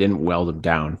if they didn't weld them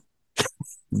down.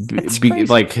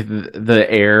 Like the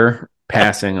air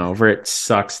passing over it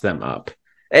sucks them up.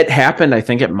 It happened, I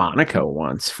think, at Monaco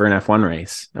once for an F1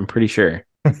 race. I'm pretty sure.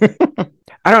 I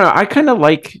don't know. I kind of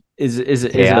like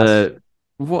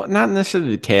well, not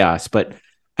necessarily the chaos, but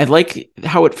I like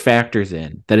how it factors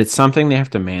in that it's something they have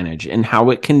to manage and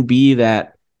how it can be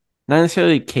that not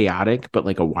necessarily chaotic, but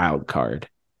like a wild card.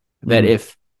 That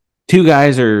if two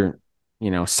guys are,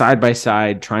 side by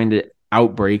side trying to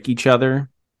outbreak each other,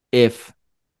 if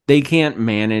they can't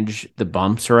manage the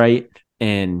bumps right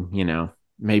and,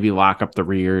 maybe lock up the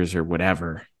rears or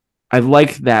whatever, I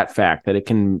like that fact that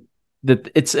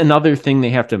that it's another thing they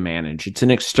have to manage. It's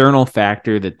an external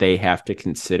factor that they have to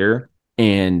consider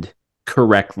and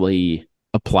correctly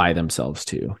apply themselves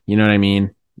to. You know what I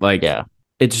mean? Like, yeah,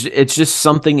 it's just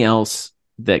something else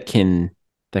that can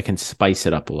spice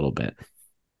it up a little bit.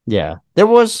 Yeah. There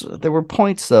were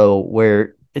points though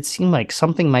where it seemed like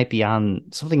something might be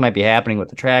happening with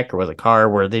the track or with a car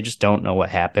where they just don't know what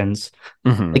happens.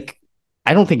 Mm-hmm. Like,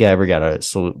 I don't think I ever got I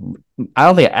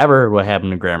don't think I ever heard what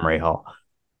happened to Graham Rahal.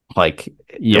 Like,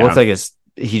 it looks like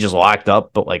he just locked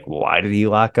up, but like, why did he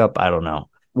lock up? I don't know.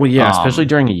 Well, yeah, especially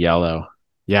during a yellow.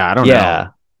 Yeah, I don't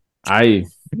know.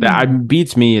 That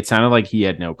beats me. It sounded like he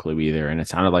had no clue either, and it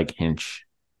sounded like Hinch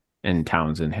and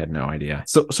Townsend had no idea.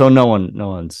 So no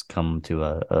one's come to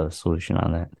a solution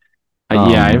on that.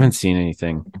 Yeah, I haven't seen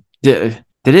anything. Did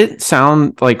it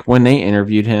sound like when they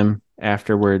interviewed him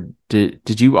afterward?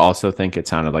 Did you also think it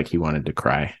sounded like he wanted to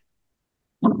cry?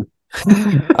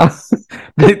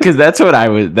 Because that's what I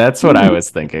was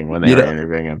thinking when they were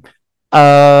interviewing him.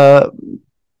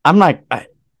 I'm not. I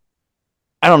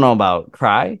don't know about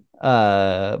cry.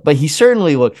 But he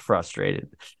certainly looked frustrated,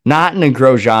 not in a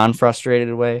Grosjean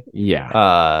frustrated way.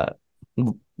 Yeah.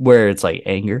 Where it's like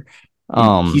anger.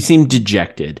 He seemed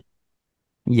dejected.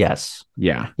 Yes.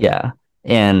 Yeah. Yeah.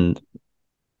 And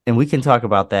we can talk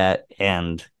about that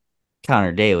and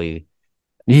Connor Daly.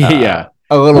 Yeah.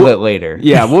 A little bit later.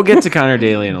 Yeah. We'll get to Connor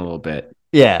Daly in a little bit.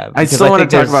 Yeah. I still want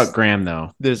to talk about Graham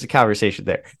though. There's a conversation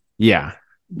there. Yeah.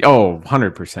 Oh,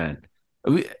 100%.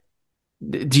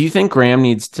 Do you think Graham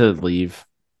needs to leave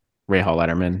Rahal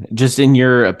Letterman? Just in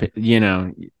your,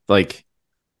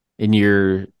 in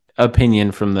your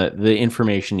opinion from the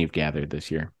information you've gathered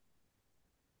this year?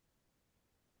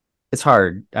 It's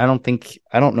hard. I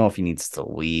don't know if he needs to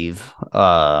leave.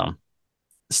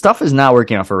 Stuff is not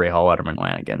working out for Rahal Letterman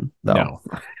Lanigan, though.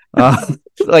 No.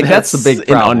 That's the big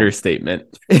problem. An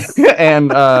understatement. And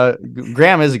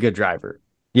Graham is a good driver.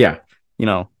 Yeah.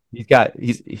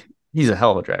 He's a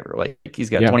hell of a driver. Like, he's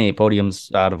got 28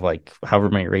 podiums out of like however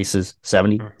many races,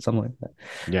 70, something like that.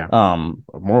 Yeah.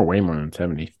 Way more than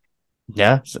 70.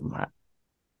 Yeah.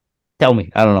 Tell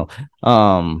me. I don't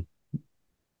know.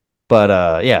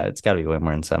 But yeah, it's got to be way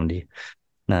more than 70.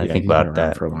 Now I think about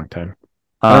that for a long time.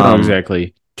 I don't know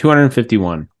exactly.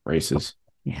 251 races.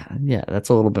 Yeah, that's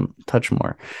a little bit touch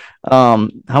more. How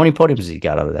many podiums has he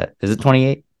got out of that? Is it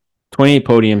 28? 28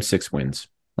 podiums, 6 wins.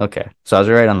 Okay, so I was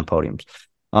right on the podiums.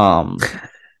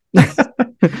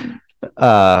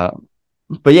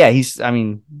 But yeah,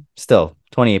 still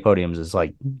 28 podiums is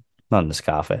like nothing to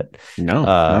scoff at. No,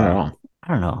 not at all. I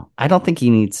don't know. I don't think he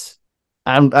needs.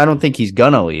 I don't think he's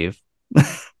gonna leave.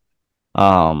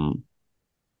 But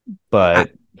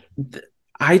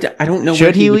I don't know.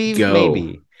 Should he leave?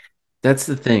 Maybe. That's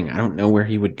the thing. I don't know where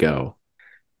he would go.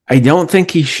 I don't think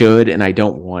he should, and I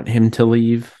don't want him to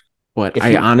leave. But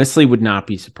I honestly would not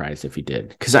be surprised if he did.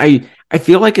 Because I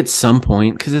feel like at some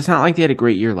point, because it's not like they had a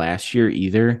great year last year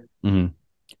either. Mm-hmm.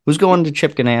 Who's going to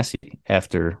Chip Ganassi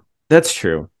after? That's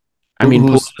true. I mean,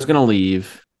 who's going to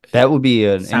leave? That would be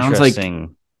an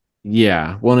interesting.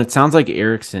 Yeah. Well, and it sounds like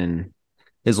Ericsson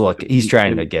he's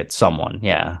trying to get someone.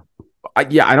 Yeah.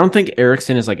 I don't think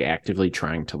Ericsson is like actively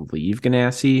trying to leave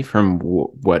Ganassi from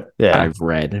what I've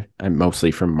read,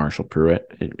 mostly from Marshall Pruitt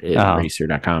at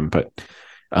racer.com. But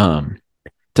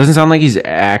doesn't sound like he's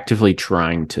actively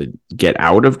trying to get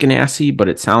out of Ganassi, but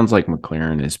it sounds like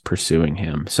McLaren is pursuing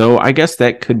him. So I guess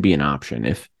that could be an option.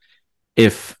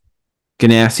 If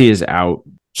Ganassi is out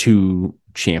to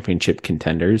championship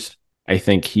contenders, I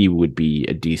think he would be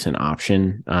a decent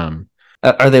option.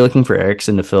 Are they looking for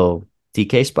Ericsson to fill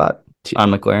DK spot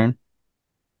on McLaren?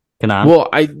 Well,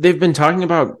 they've been talking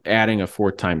about adding a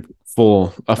fourth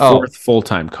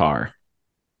full-time car.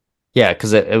 Yeah,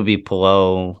 because it would be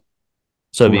Palou.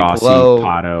 So it'd be Rossi, Palou,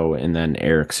 Pato, and then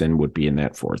Ericsson would be in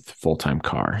that fourth full-time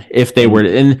car. If they were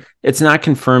to, and it's not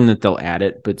confirmed that they'll add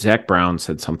it, but Zach Brown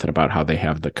said something about how they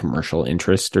have the commercial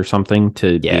interest or something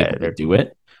to be able to do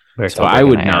it. So I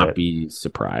would not be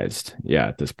surprised. Yeah,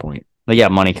 at this point. They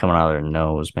got money coming out of their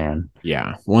nose, man.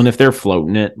 Yeah. Well, and if they're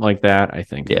floating it like that, I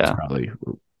think they're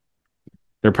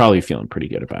probably feeling pretty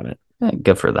good about it. Yeah,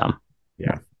 good for them.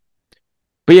 Yeah.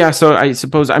 But yeah, so I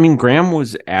suppose, Graham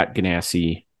was at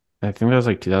Ganassi, I think that was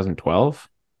like 2012,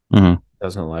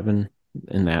 2011,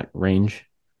 in that range.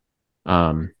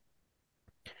 Ganassi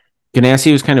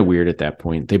was kind of weird at that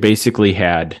point. They basically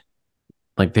had,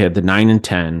 they had the 9 and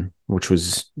 10, which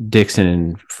was Dixon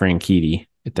and Franchitti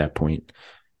at that point.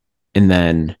 And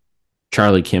then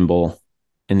Charlie Kimball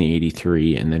in the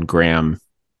 83, and then Graham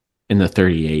in the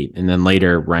 38, and then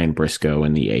later Ryan Briscoe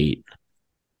in the 8.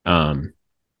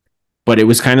 But it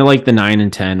was kind of like the 9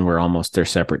 and 10 were almost their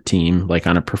separate team. Like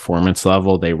on a performance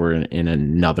level, they were on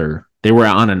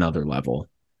another level.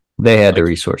 They had the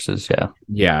resources, yeah.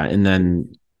 Yeah, and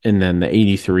then the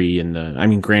 83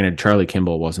 and granted, Charlie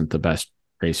Kimball wasn't the best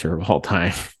racer of all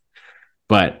time,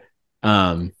 but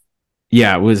there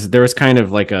was kind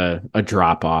of like a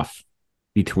drop off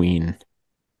between,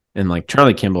 and like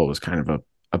Charlie Kimball was kind of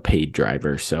a paid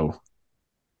driver, so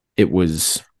it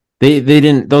was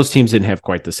those teams didn't have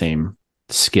quite the same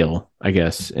skill, I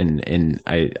guess, and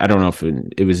I don't know if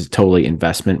it was totally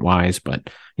investment wise, but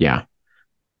yeah.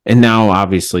 And now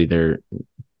obviously they're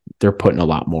putting a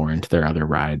lot more into their other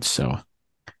rides, so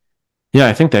yeah,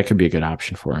 I think that could be a good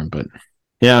option for him. But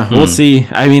yeah, we'll see.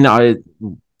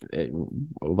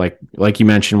 Like you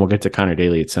mentioned, we'll get to Connor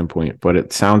Daly at some point, but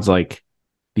it sounds like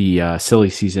the silly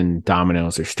season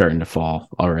dominoes are starting to fall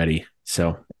already.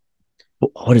 So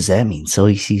what does that mean?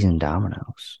 Silly season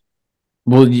dominoes?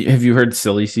 Well, have you heard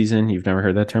silly season? You've never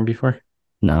heard that term before?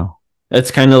 No.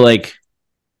 It's kind of like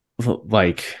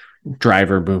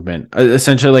driver movement,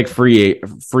 essentially like free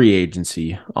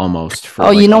agency almost. For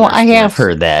I have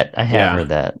heard that. Heard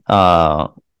that.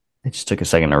 It just took a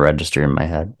second to register in my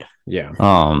head. Yeah.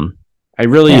 I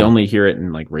really only hear it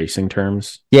in like racing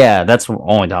terms. Yeah, that's the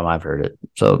only time I've heard it.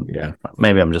 So yeah,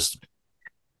 maybe it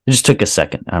just took a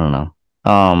second. I don't know.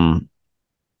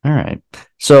 All right.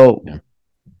 So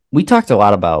we talked a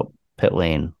lot about pit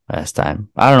lane last time.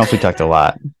 I don't know if we talked a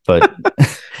lot, but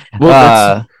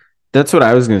well, that's what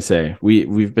I was going to say.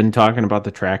 We've been talking about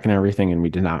the track and everything, and we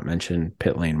did not mention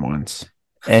pit lane once.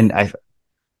 And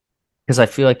because I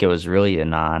feel like it was really a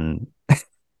non.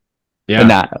 Yeah,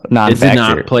 non. It did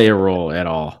not play a role at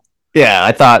all. Yeah,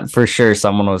 I thought for sure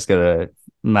someone was gonna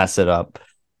mess it up.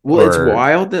 Well, it's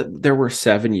wild that there were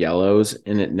 7 yellows,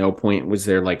 and at no point was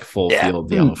there like full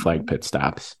field yellow flag pit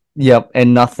stops. Yep,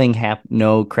 and nothing happened.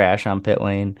 No crash on pit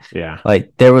lane. Yeah,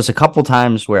 like there was a couple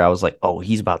times where I was like, "Oh,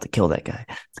 he's about to kill that guy."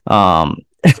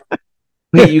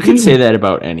 You can say that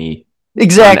about any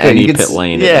pit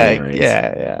lane.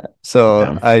 Yeah.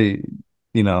 So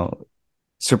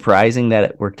surprising that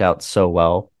it worked out so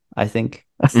well, I think.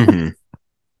 Mm-hmm.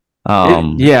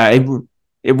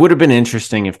 It would have been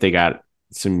interesting if they got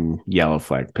some yellow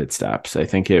flag pit stops. I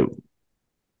think it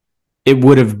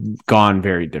would have gone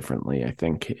very differently, I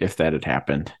think, if that had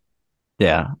happened.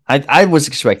 Yeah. I was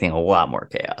expecting a lot more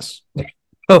chaos.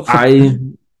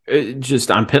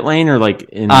 Just on pit lane or like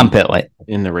on pit lane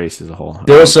in the race as a whole.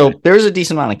 There was a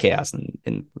decent amount of chaos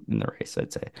in the race,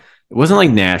 I'd say. It wasn't like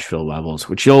Nashville levels,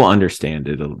 which you'll understand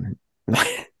at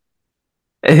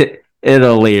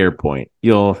a later point.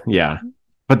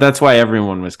 But that's why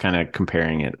everyone was kind of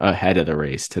comparing it ahead of the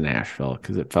race to Nashville,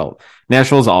 because it felt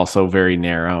Nashville's also very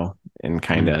narrow and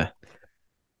kind of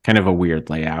a weird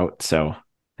layout. So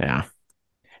yeah,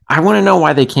 I want to know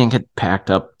why they can't get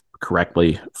packed up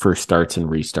correctly for starts and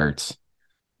restarts.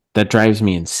 That drives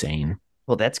me insane.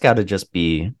 Well, that's got to just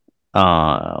be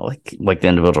like the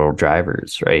individual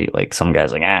drivers, right? Like some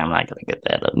guys like, I'm not gonna get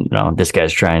that. This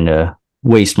guy's trying to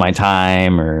waste my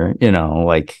time, or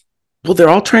well, they're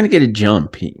all trying to get a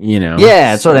jump,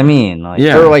 Yeah, that's what I mean.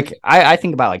 Or like I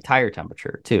think about like tire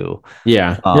temperature too.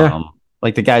 Yeah.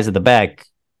 Like the guys at the back,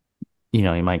 you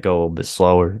might go a little bit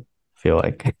slower, I feel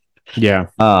like. Yeah.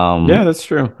 Yeah, that's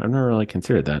true. I've never really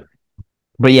considered that.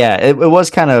 But yeah, it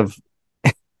was kind of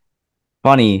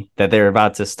funny that they were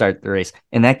about to start the race.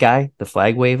 And that guy, the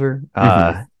flag waver,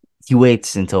 he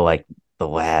waits until like the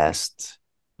last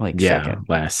second.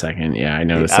 Last second. Yeah, I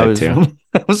noticed that too.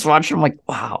 I was watching, I'm like,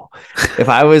 wow. If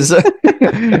I was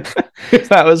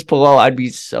Palou, I'd be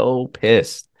so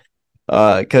pissed.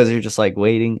 Because you're just like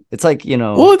waiting. It's like,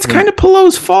 Well, it's kind of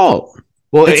Palou's fault.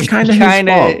 Well, it's kind of his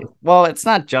fault. Well, it's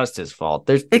not just his fault.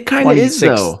 It kind of is,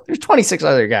 though. There's 26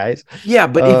 other guys. Yeah,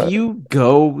 but if you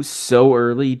go so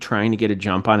early trying to get a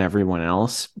jump on everyone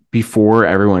else before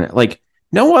everyone, like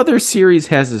no other series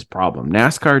has this problem.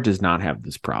 NASCAR does not have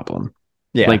this problem.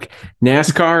 Yeah. Like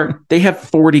NASCAR, they have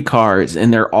 40 cars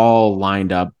and they're all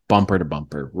lined up bumper to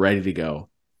bumper, ready to go.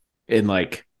 And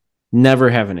like never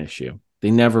have an issue. They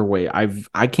never wait.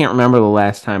 I can't remember the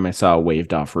last time I saw a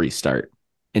waved off restart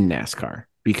in NASCAR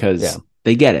because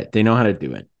they get it. They know how to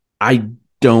do it. I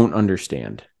don't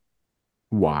understand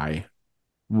why.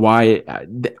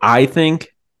 I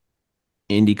think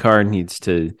IndyCar needs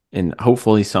to, and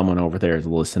hopefully someone over there is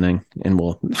listening and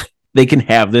they can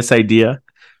have this idea,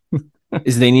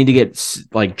 is they need to get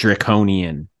like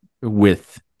draconian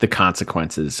with the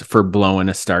consequences for blowing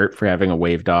a start, for having a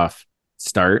waved off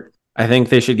start. I think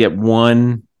they should get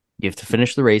one. You have to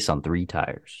finish the race on 3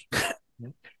 tires.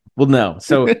 Well, no.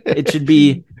 So it should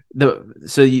be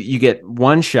so you get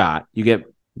one shot. You get,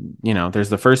 there's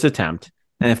the first attempt.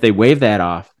 And if they wave that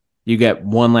off, you get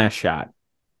one last shot.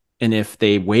 And if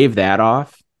they wave that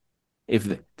off, if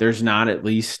there's not at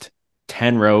least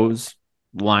 10 rows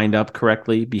lined up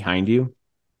correctly behind you,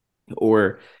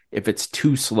 or if it's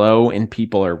too slow and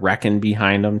people are wrecking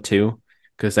behind them too,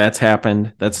 because that's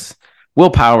happened. Will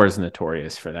Power is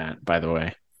notorious for that, by the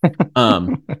way.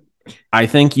 I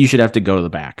think you should have to go to the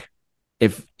back.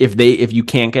 If you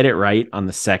can't get it right on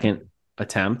the second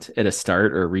attempt at a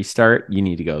start or a restart, you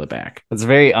need to go to the back. It's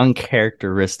very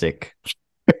uncharacteristic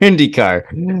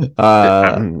IndyCar.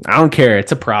 I don't care.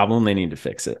 It's a problem. They need to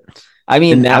fix it. I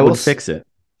mean, and that would fix it.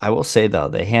 I will say though,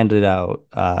 they handed out.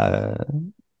 I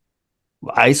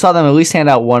saw them at least hand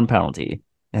out one penalty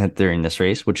during this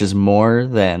race, which is more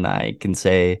than I can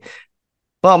say.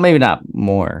 Well, maybe not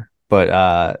more,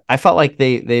 but I felt like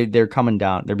they're coming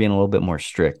down. They're being a little bit more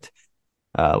strict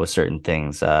with certain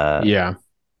things. Yeah,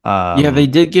 they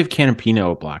did give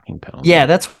Canapino a blocking penalty. Yeah,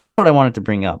 that's what I wanted to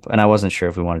bring up, and I wasn't sure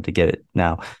if we wanted to get it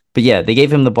now. But yeah, they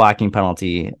gave him the blocking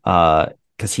penalty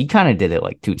because he kind of did it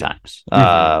like 2 times,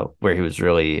 where he was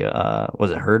really was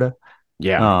it Herta?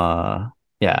 Yeah,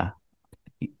 yeah,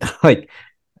 like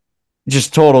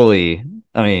just totally.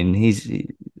 I mean,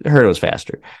 Herta was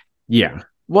faster. Yeah.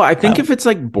 Well, I think if it's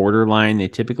like borderline, they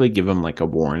typically give them like a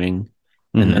warning.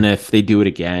 And then if they do it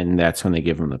again, that's when they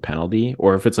give them the penalty.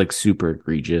 Or if it's like super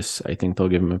egregious, I think they'll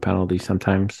give them a penalty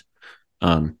sometimes.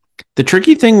 The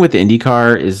tricky thing with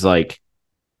IndyCar is like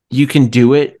you can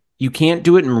do it. You can't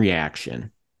do it in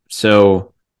reaction.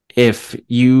 So if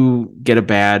you get a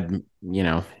bad,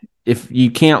 if you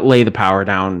can't lay the power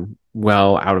down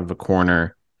well out of a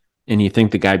corner and you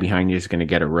think the guy behind you is going to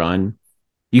get a run,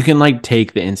 you can like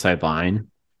take the inside line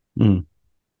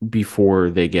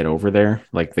before they get over there,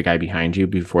 like the guy behind you,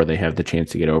 before they have the chance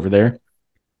to get over there.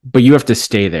 But you have to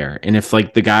stay there. And if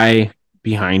like the guy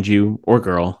behind you or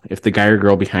girl, if the guy or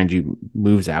girl behind you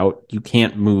moves out, you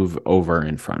can't move over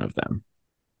in front of them.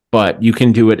 But you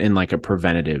can do it in like a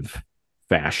preventative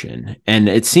fashion. And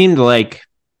it seemed like,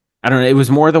 I don't know, it was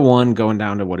more the one going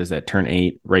down to, what is that, turn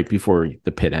 8, right before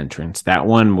the pit entrance. That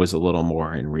one was a little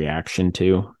more in reaction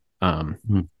to.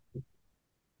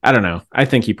 I don't know. I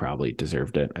think he probably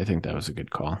deserved it. I think that was a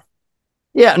good call.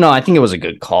 Yeah, no, I think it was a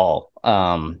good call.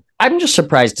 I'm just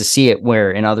surprised to see it where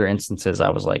in other instances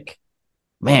I was like,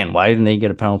 man, why didn't they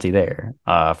get a penalty there?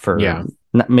 Maybe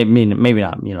not, maybe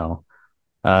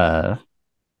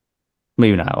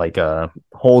not like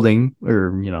holding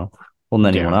or, holding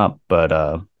anyone up, but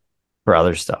for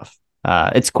other stuff.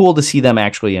 It's cool to see them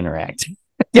actually interact.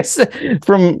 Yes,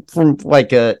 from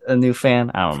like a new fan,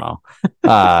 I don't know.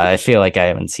 I feel like I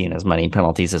haven't seen as many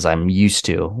penalties as I'm used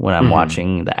to when I'm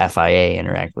watching the FIA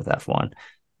interact with F1.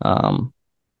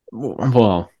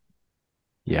 Well,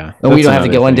 yeah, and we don't have to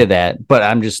go into that, but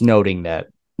I'm just noting that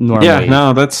normally,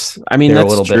 they're that's a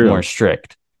little bit more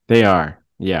strict. They are,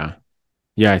 yeah.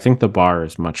 I think the bar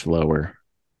is much lower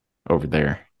over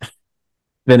there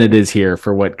than it is here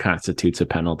for what constitutes a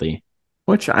penalty.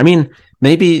 Which, I mean,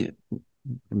 maybe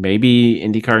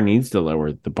IndyCar needs to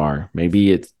lower the bar.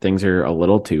 Maybe things are a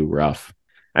little too rough.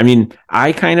 I mean,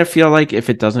 I kind of feel like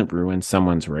if it doesn't ruin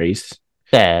someone's race,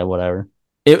 whatever.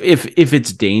 If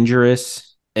it's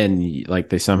dangerous and like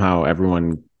they somehow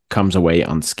everyone comes away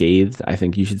unscathed, I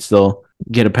think you should still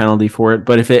get a penalty for it.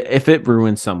 But if it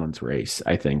ruins someone's race,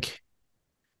 I think,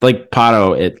 like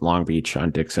Pato at Long Beach on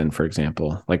Dixon, for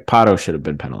example, like Pato should have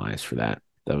been penalized for that.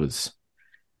 That was,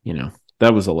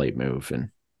 that was a late move and.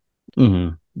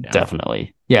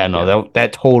 Definitely. Yeah, no,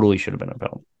 that totally should have been a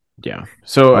penalty. Yeah.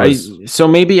 So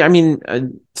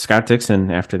Scott Dixon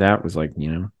after that was like,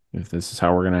 if this is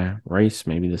how we're gonna race,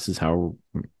 maybe this is how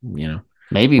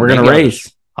maybe we're gonna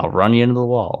race. I'll run you into the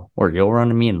wall, or you'll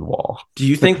run me into the wall. Do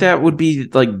you think that would be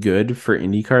like good for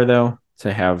IndyCar though,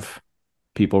 to have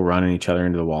people running each other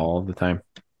into the wall all the time?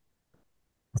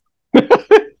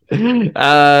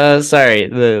 Sorry,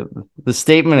 the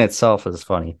statement itself is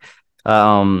funny.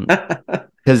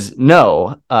 Because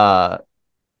no, the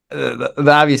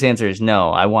obvious answer is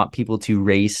no. I want people to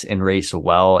race and race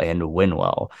well and win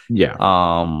well. Yeah.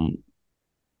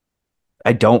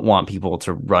 I don't want people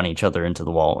to run each other into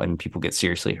the wall and people get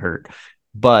seriously hurt.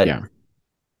 But Yeah.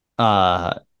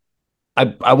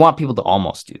 I want people to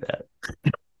almost do that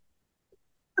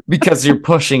because you're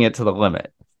pushing it to the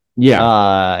limit.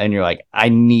 Yeah. And you're like, I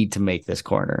need to make this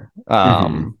corner.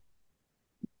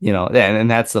 You know,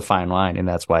 and that's the fine line, and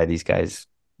that's why these guys,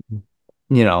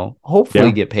 you know,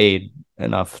 hopefully get paid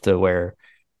enough to where,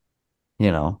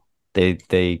 you know,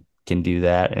 they can do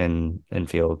that and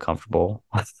feel comfortable.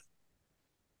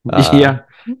 Yeah.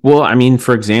 Well, I mean,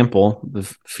 for example, the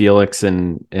Felix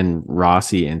and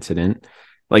Rossi incident,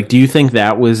 like, do you think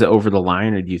that was over the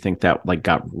line, or do you think that like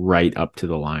got right up to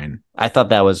the line? I thought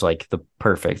that was like the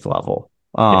perfect level.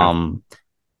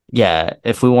 Yeah,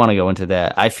 if we want to go into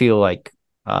that, I feel like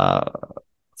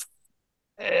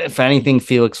if anything,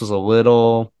 Felix was a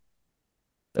little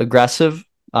aggressive.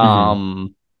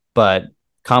 But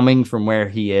coming from where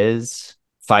he is,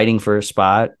 fighting for a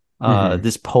spot,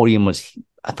 this podium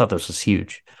I thought this was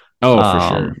huge. Oh,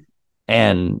 for sure.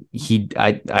 And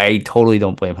I totally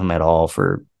don't blame him at all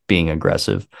for being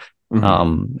aggressive.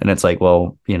 And it's like,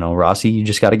 well, you know, Rossi, you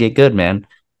just got to get good, man.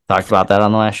 Talked about that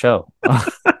on the last show.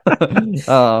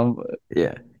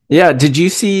 Yeah. Did you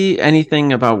see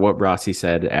anything about what Rossi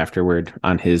said afterward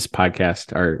on his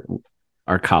podcast?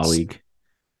 Our colleague.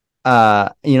 You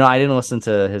know, I didn't listen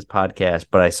to his podcast,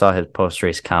 but I saw his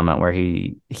post-race comment where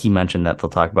he mentioned that they'll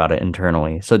talk about it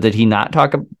internally. So did he not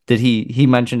talk? Did he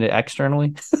mention it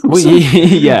externally? Well,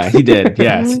 yeah, he did.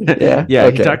 Yes. Yeah.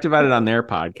 Okay. He talked about it on their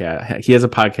podcast. He has a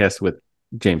podcast with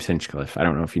James Hinchcliffe. I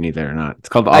don't know if you knew that or not. It's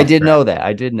called. I did know that.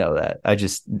 I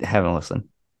just haven't listened.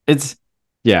 It's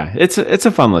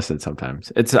a fun listen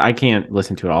sometimes. I can't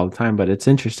listen to it all the time, but it's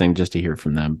interesting just to hear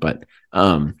from them. But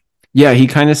yeah, he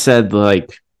kind of said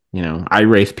like, you know, I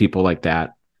race people like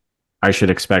that. I should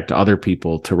expect other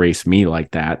people to race me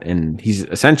like that. And he's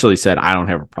essentially said, I don't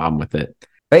have a problem with it.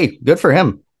 Hey, good for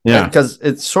him. Yeah. Because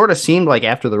it sort of seemed like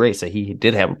after the race that he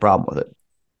did have a problem with it.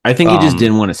 I think he just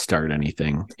didn't want to start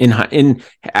anything.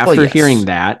 After hearing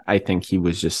that, I think he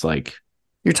was just like,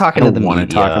 you're talking to the media. Want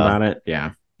to talk about it.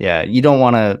 Yeah. Yeah. You don't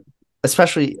want to,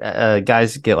 especially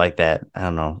guys get like that. I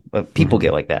don't know, but people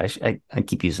get like that. I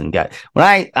keep using guys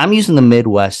when I'm using the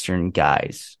Midwestern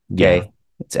guys. Okay. Yeah.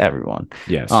 It's everyone.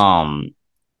 Yes. But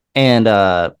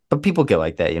people get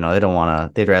like that, you know, they don't want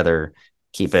to, they'd rather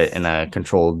keep it in a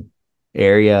controlled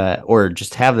area or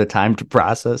just have the time to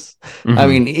process. I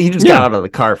mean, he just got out of the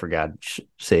car for God's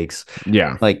sakes.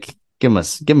 Yeah. Like give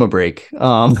him a break.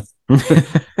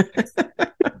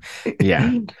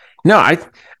 Yeah. No, I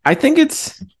think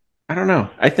it's, I don't know.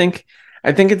 I think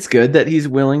it's good that he's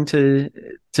willing to,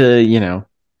 you know.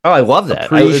 Oh, I love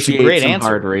that. It's a great answer.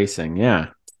 Hard racing. Yeah.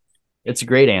 It's a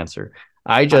great answer.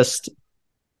 I just,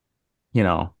 you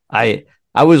know, I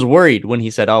was worried when he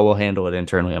said, "Oh, we'll handle it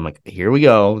internally." I'm like, here we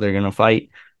go. They're going to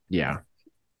fight. Yeah.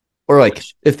 Or like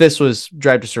if this was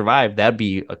Drive to Survive, that'd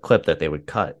be a clip that they would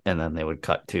cut. And then they would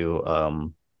cut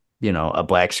to, you know, a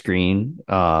black screen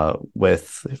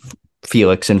with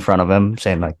Felix in front of him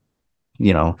saying like,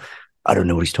 you know, I don't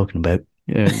know what he's talking about.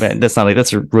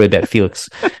 That's a really bad Felix.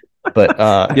 But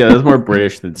yeah, that's more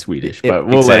British than Swedish, but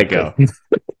we'll let it go.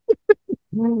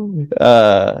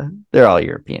 They're all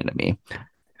European to me.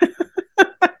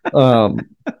 Well,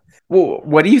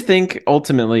 what do you think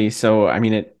ultimately? So, I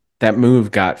mean, that move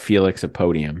got Felix a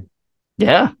podium.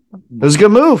 Yeah, it was a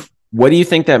good move. What do you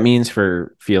think that means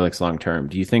for Felix long term?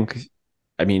 Do you think,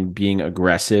 I mean, being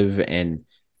aggressive and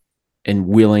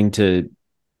willing to,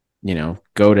 you know,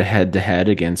 go to head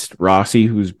against Rossi,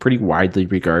 who's pretty widely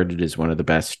regarded as one of the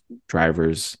best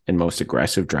drivers and most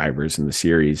aggressive drivers in the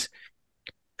series.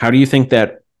 How do you think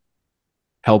that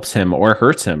helps him or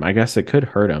hurts him? I guess it could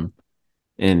hurt him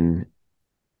in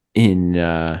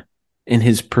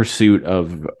his pursuit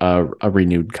of a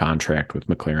renewed contract with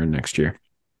McLaren next year.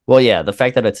 Well, yeah, the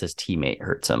fact that it's his teammate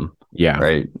hurts him. Yeah.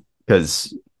 Right.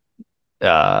 Because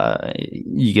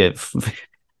you get for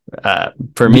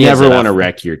me, you never want to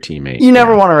wreck your teammate. You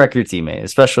never want to wreck your teammate,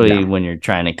 especially when you're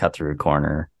trying to cut through a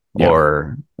corner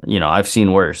or, you know, I've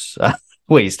seen worse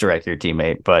ways to wreck your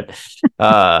teammate, but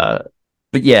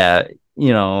yeah,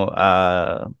 you know,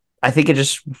 I think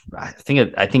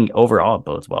overall it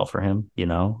bodes well for him, you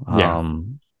know.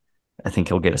 I think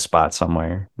he'll get a spot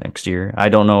somewhere next year. I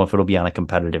don't know if it'll be on a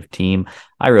competitive team.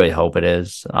 I really hope it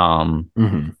is. And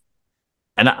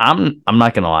I'm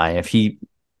not gonna lie,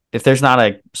 if there's not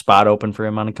a spot open for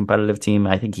him on a competitive team,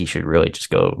 I think he should really just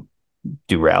go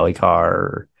do rally car.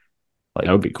 Or, like,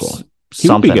 that would be cool. He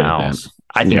would be something good at else. that.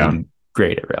 I think Yeah. he'd be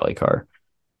great at rally car.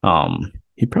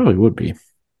 He probably would be.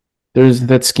 There's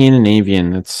that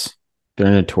Scandinavian.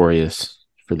 They're notorious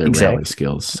for their rally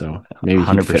skills. So maybe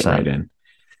he'd fit 100%. right in.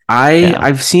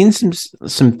 I've seen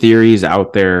some theories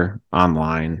out there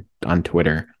online on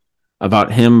Twitter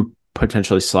about him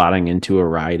potentially slotting into a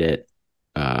ride at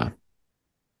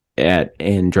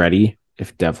Andretti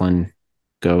if Devlin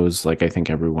goes like I think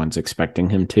everyone's expecting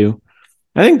him to.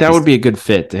 I think that would be a good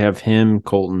fit to have him,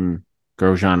 Colton,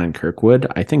 Grosjean, and Kirkwood.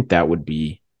 I think that would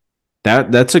be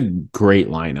that's a great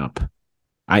lineup,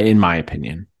 in my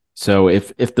opinion. So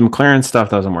if the McLaren stuff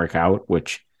doesn't work out,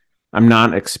 which I'm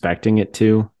not expecting it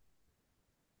to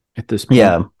at this point.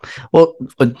 Yeah. Well,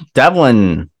 but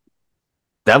Devlin's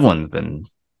been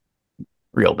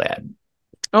real bad.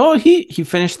 Oh, he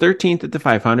finished 13th at the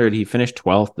 500. He finished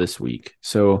 12th this week.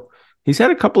 So he's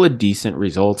had a couple of decent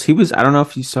results. I don't know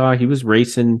if you saw, he was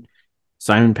racing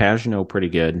Simon Pagenaud pretty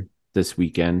good this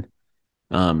weekend.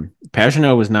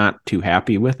 Pagenaud was not too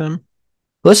happy with him.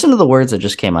 Listen to the words that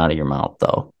just came out of your mouth,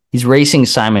 though. He's racing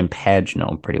Simon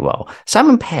Pagenaud pretty well.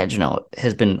 Simon Pagenaud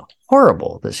has been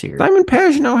horrible this year. Simon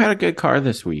Pagenaud had a good car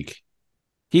this week.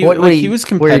 He was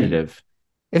competitive.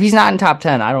 If he's not in top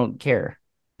 10, I don't care.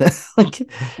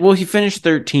 Well, he finished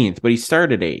 13th, but he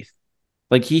started 8th.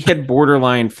 Like he had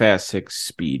borderline fast 6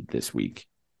 speed this week.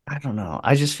 I don't know.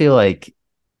 I just feel like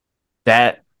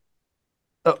that.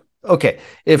 Oh, okay.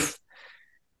 If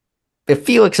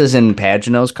Felix is in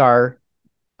Pagenaud's car,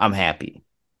 I'm happy.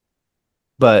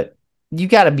 But you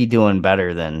got to be doing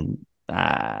better than.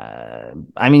 I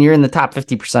mean, you're in the top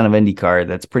 50% of IndyCar.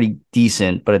 That's pretty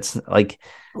decent, but it's like.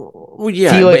 Well,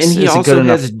 yeah, Felix and he also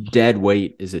has enough... dead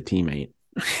weight as a teammate.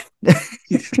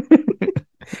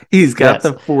 He's got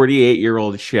the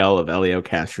 48-year-old shell of Elio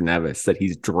Castroneves that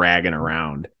he's dragging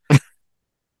around.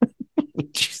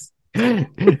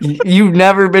 You've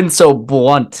never been so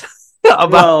blunt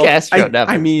about Castroneves.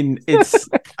 I mean,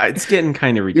 it's getting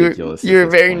kind of ridiculous. You're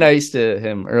very nice to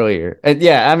him earlier, and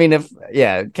I mean,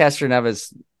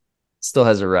 Castroneves still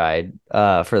has a ride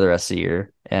for the rest of the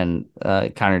year, and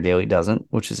Connor Daly doesn't,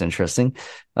 which is interesting.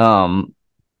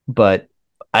 But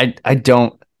I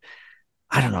don't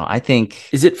know. I think,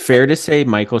 is it fair to say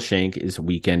Michael Shank is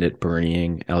weekend at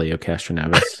burying Elio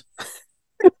Castroneves?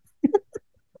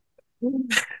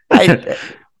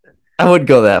 I would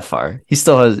go that far. He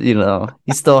still has,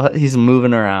 he's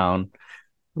moving around.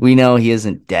 We know he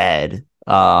isn't dead.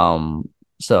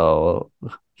 So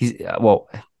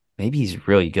maybe he's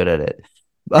really good at it.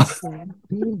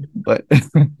 But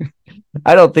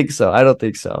I don't think so.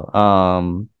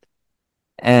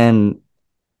 And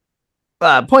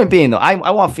point being, though,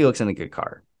 I want Felix in a good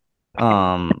car.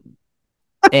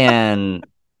 And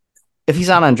if he's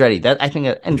on Andretti, I think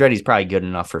Andretti's probably good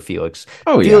enough for Felix.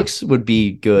 Oh, Felix would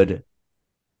be good.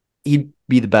 He'd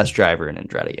be the best driver in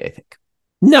Andretti, I think.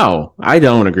 No, I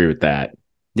don't agree with that.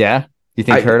 Yeah? You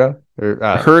think Herta?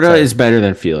 Herta is better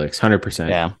than Felix, 100%.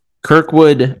 Yeah.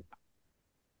 Kirkwood,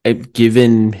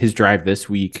 given his drive this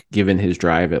week, given his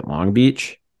drive at Long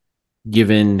Beach,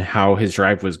 given how his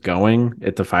drive was going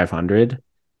at the 500,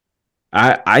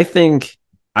 I think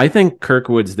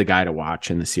Kirkwood's the guy to watch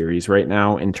in the series right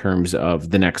now in terms of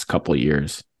the next couple of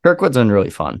years. Kirkwood's been really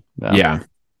fun. Yeah.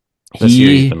 This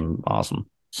series has been awesome.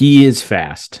 He is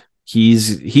fast.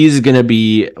 He's going to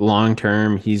be long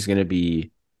term. He's going to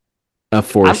be a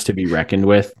force to be reckoned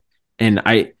with. And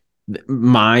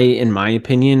in my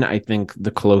opinion, I think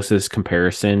the closest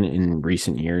comparison in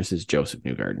recent years is Joseph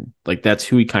Newgarden. Like that's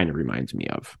who he kind of reminds me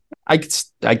of. I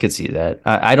could see that.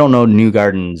 I don't know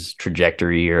Newgarden's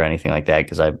trajectory or anything like that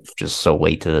because I'm just so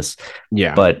late to this.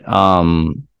 Yeah. But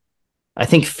I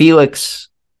think Felix,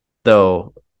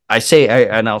 though, I'll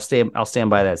stand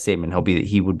by that statement.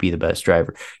 He would be the best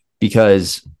driver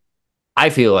because I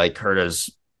feel like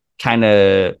Herta's kind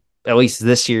of, at least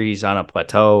this year, he's on a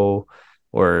plateau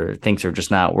or things are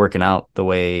just not working out the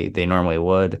way they normally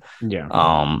would. Yeah.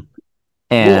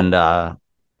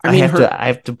 I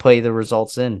have to play the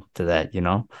results into that,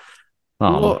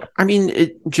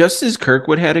 just as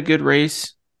Kirkwood had a good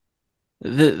race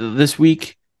this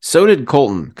week, so did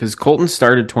Colton, because Colton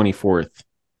started 24th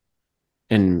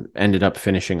and ended up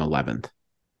finishing 11th.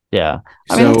 Yeah.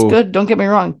 I mean, it's good. Don't get me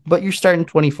wrong, but you're starting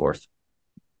 24th.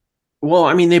 Well,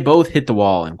 I mean, they both hit the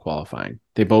wall in qualifying.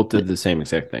 They both did the same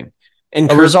exact thing. And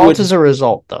a result is a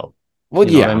result, though. Well,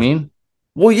 you know what I mean?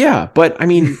 Well, yeah, but I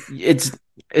mean, it's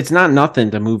not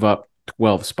nothing to move up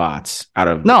 12 spots out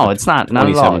of it's not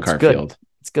at all. It's good. Field.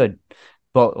 It's good,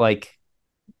 but like,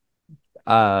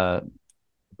 you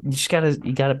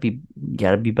gotta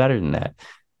be better than that.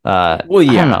 Well,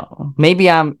 yeah. I don't know. Maybe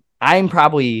I'm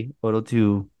probably a little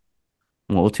too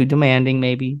I'm a little too demanding,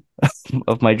 maybe,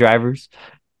 of my drivers.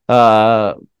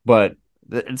 But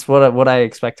it's what I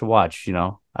expect to watch.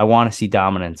 I want to see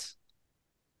dominance.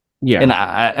 Yeah,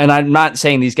 and I'm not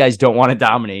saying these guys don't want to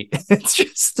dominate. It's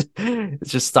just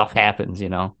stuff happens,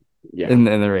 Yeah, in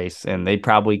the race, and they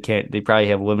probably can't. They probably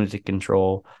have limited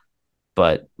control.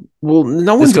 But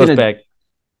no one's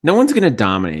gonna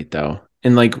dominate though.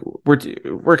 And like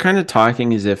we're kind of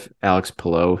talking as if Alex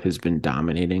Palou has been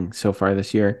dominating so far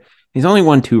this year. He's only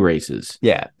won 2 races.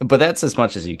 Yeah, but that's as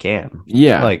much as you can.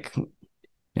 Yeah,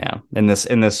 in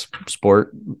this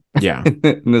sport. Yeah,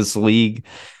 in this league.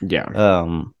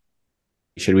 Yeah.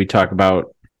 Should we talk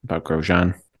about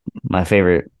Grosjean? My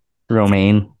favorite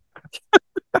Romaine.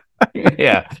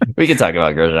 Yeah, we can talk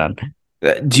about Grosjean.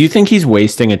 Do you think he's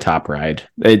wasting a top ride?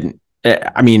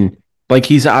 I mean, like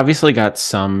he's obviously got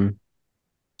some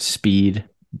speed,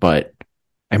 but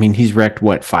I mean, he's wrecked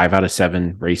 5 out of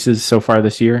 7 races so far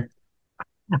this year.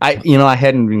 I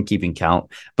hadn't been keeping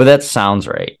count, but that sounds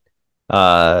right.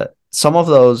 Some of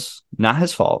those not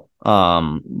his fault.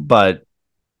 But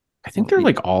I think they're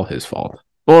like all his fault.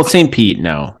 Well, St. Pete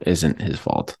isn't his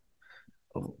fault.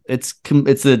 It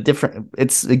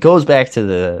goes back to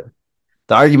the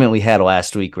argument we had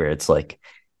last week where it's like,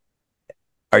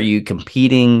 are you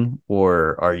competing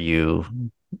or are you,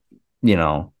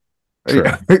 are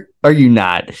you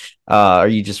not? Are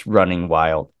you just running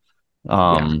wild?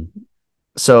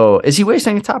 So is he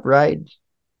wasting a top ride?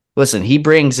 Listen, he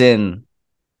brings in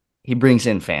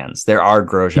fans. There are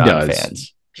Grosjean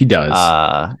fans. He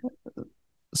does.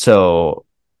 So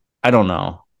I don't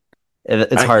know.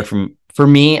 It's hard for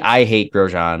me. I hate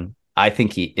Grosjean. I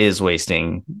think he is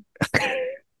wasting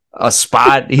a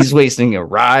spot. He's wasting a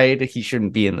ride. He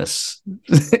shouldn't be in this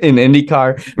in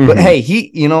IndyCar. Mm-hmm. But hey,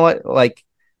 you know what? Like,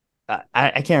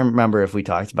 I can't remember if we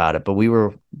talked about it, but we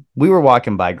were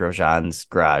walking by Grosjean's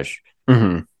garage,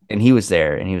 mm-hmm. and he was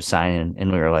there and he was signing,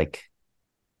 and we were like,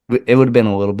 it would have been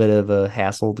a little bit of a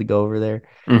hassle to go over there.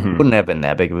 Mm-hmm. Wouldn't have been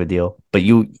that big of a deal. But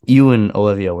you and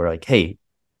Olivia were like, hey,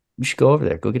 you should go over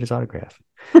there. Go get his autograph.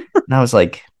 And I was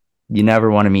like, you never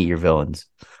want to meet your villains.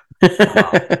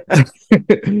 Yeah.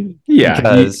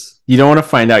 Because you don't want to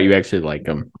find out you actually like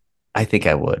him. I think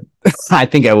I would. I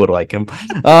think I would like him.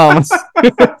 All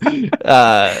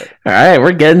right.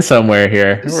 We're getting somewhere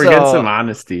here. We're getting some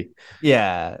honesty.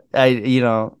 Yeah.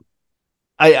 I'm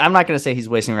not going to say he's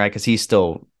wasting a ride because I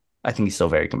think he's still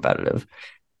very competitive.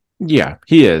 Yeah,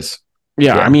 he is.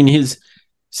 Yeah. I mean, he's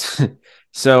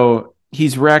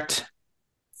wrecked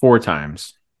 4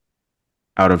 times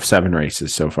out of 7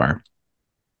 races so far.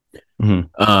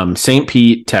 Mm-hmm. St.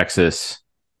 Pete, Texas,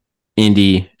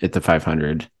 Indy at the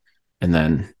 500, and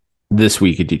then this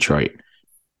week at Detroit.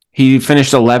 He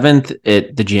finished 11th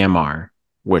at the GMR,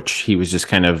 which he was just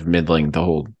kind of middling the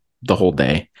whole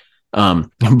day.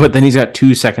 But then he's got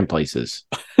 2 second places.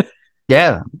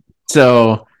 Yeah.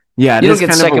 So yeah, you don't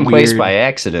get second place by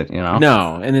accident,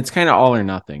 No, and it's kind of all or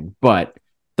nothing. But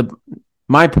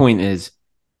my point is,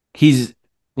 he's,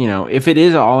 if it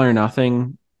is all or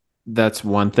nothing, that's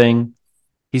one thing.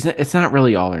 It's not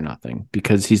really all or nothing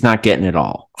because he's not getting it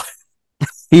all.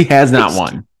 He has not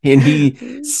won, and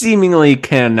he seemingly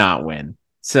cannot win.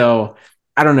 So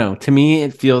I don't know. To me,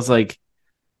 it feels like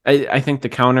I think the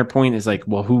counterpoint is like,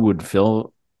 well, who would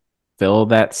fill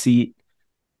that seat?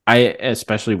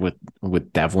 Especially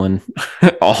with Devlin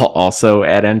also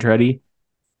at Andretti,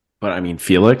 but I mean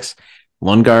Felix,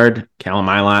 Lundgaard, Callum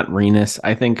Ilott, Renus.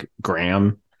 I think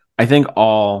Graham. I think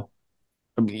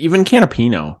even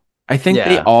Canapino. I think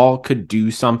they all could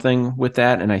do something with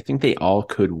that, and I think they all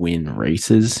could win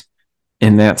races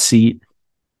in that seat.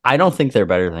 I don't think they're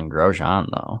better than Grosjean,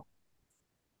 though.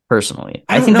 Personally,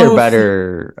 I think they're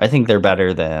better. I think they're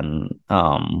better than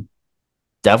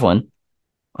Devlin.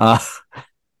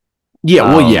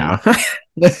 Yeah, well, yeah.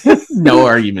 No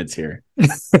arguments here.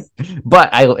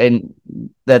 But and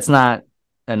that's not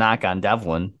a knock on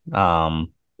Devlin.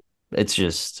 It's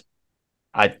just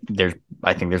I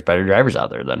think there's better drivers out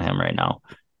there than him right now.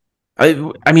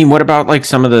 I mean, what about like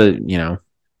some of the,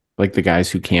 like the guys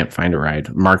who can't find a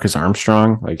ride? Marcus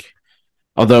Armstrong, like,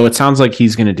 although it sounds like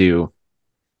he's going to do,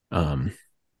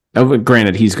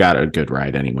 granted, he's got a good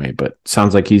ride anyway, but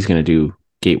sounds like he's going to do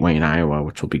Gateway in Iowa,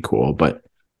 which will be cool. But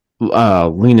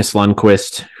Linus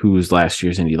Lundqvist, who's last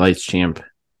year's Indy Lights champ,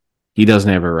 he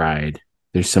doesn't have a ride.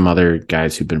 There's some other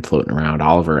guys who've been floating around.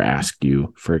 Oliver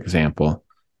Askew, for example.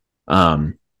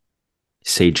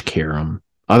 Sage Karam.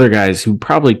 Other guys who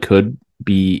probably could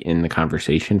be in the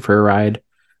conversation for a ride.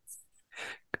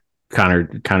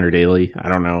 Connor Daly. I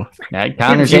don't know.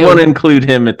 If you want to include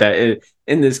him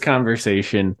in this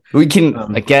conversation. We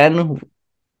can again.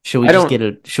 Should we just get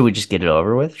it? Should we just get it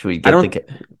over with? Should we get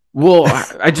Well,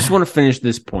 I just want to finish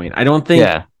this point. I don't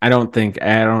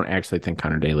actually think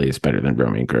Connor Daly is better than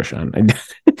Romain Grosjean.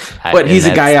 But he's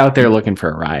a guy out there looking for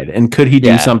a ride. And could he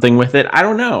do something with it? I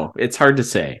don't know. It's hard to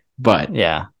say. But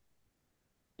yeah.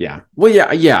 Well,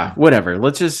 yeah, whatever.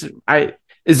 Let's just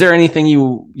is there anything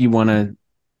you want to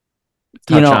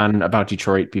touch on about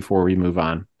Detroit before we move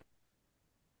on?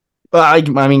 Well, I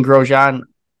mean Grosjean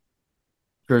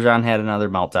had another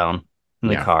meltdown in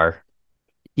the car.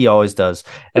 He always does.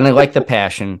 And I like the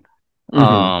passion.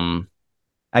 Mm-hmm.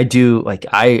 I do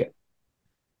I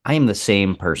am the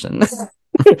same person.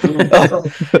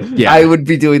 I would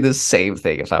be doing the same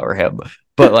thing if I were him.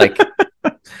 But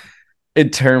in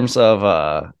terms of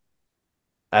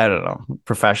I don't know,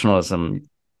 professionalism,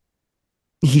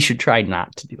 he should try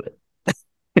not to do it.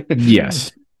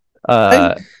 Yes.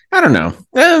 I don't know.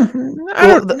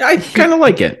 I kind of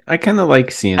like it. I kind of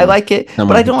like seeing. I like it,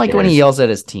 but I don't like when he yells at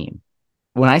his team.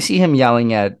 When I see him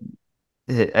yelling at,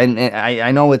 and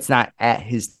I know it's not at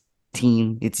his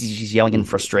team, he's yelling in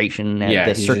frustration at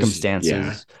the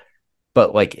circumstances,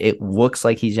 but it looks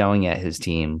like he's yelling at his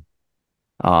team.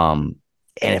 And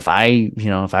if I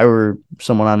were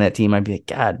someone on that team, I'd be like,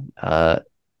 God,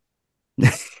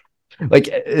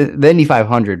 the Indy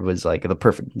 500 was the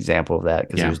perfect example of that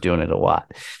because he was doing it a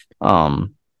lot.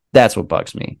 That's what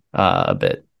bugs me a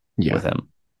bit with him.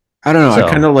 I don't know. So,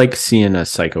 I kind of like seeing a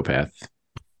psychopath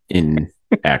in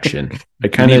action. I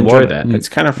kind of enjoy that. It's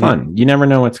kind of fun. You never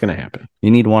know what's going to happen. You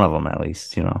need one of them at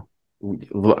least,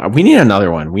 We need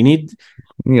another one. We need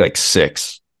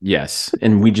 6. Yes,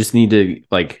 and we just need to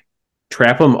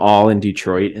trap them all in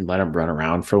Detroit and let them run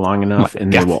around for long enough,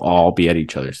 and they will all be at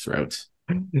each other's throats.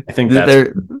 I think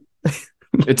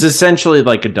it's essentially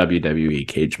like a WWE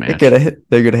cage match.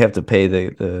 They're gonna have to pay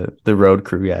the road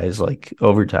crew guys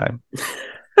overtime.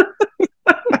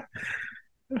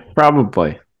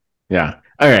 Probably. Yeah.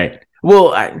 All right.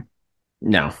 Well,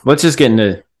 let's just get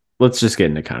into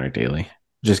Connor Daly.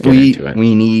 Just get into it.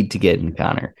 We need to get into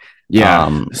Connor.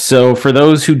 Yeah. So for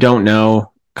those who don't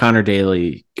know, Connor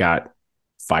Daly got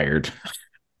fired.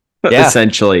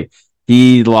 Essentially,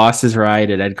 he lost his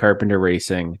ride at Ed Carpenter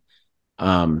Racing.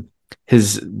 The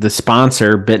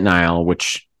sponsor BitNile,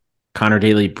 which Connor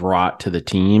Daly brought to the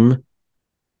team,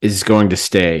 is going to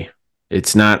stay.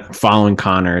 It's not following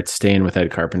Connor. It's staying with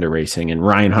Ed Carpenter Racing. And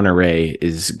Ryan Hunter-Reay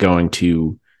is going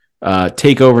to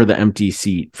take over the empty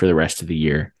seat for the rest of the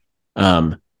year.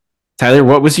 Tyler,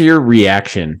 what was your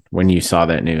reaction when you saw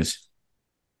that news?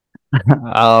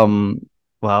 I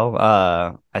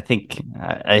think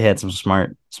I had some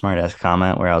smart ass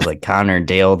comment where I was like, Connor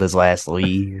Dale his last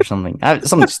Lee or something.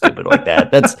 Something stupid like that.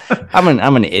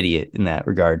 I'm an idiot in that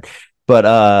regard.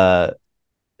 But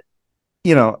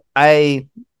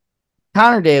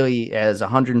Connor Daly has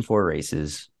 104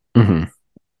 races and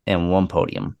 1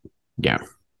 podium. Yeah.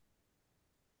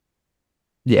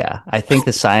 Yeah. I think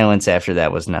the silence after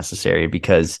that was necessary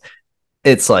because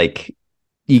it's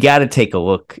you got to take a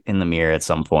look in the mirror at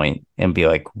some point and be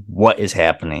like, what is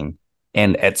happening?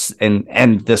 And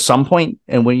the some point,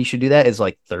 and when you should do that is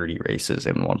 30 races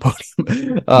in 1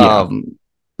 podium.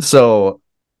 So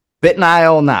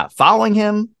BitNile not following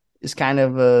him is kind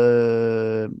of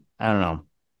I don't know.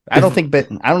 I don't know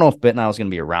if BitNile is going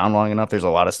to be around long enough. There's a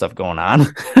lot of stuff going on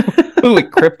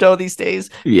with crypto these days.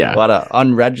 Yeah. A lot of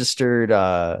unregistered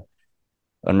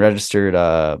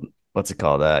what's it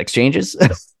called? Exchanges.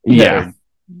 Yeah.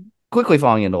 Quickly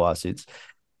falling into lawsuits.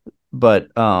 But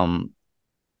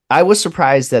I was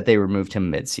surprised that they removed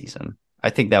him mid-season. I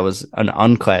think that was an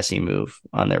unclassy move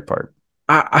on their part.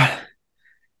 I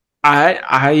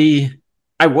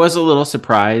was a little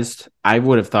surprised. I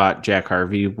would have thought Jack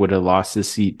Harvey would have lost his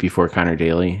seat before Connor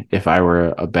Daly. If I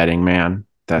were a betting man,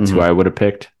 that's who I would have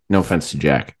picked. No offense to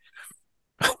Jack.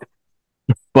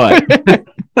 But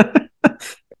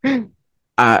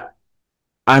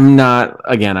I'm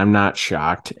not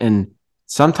shocked. And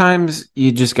sometimes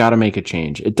you just got to make a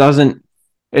change.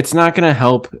 It's not going to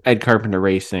help Ed Carpenter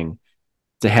Racing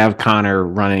to have Connor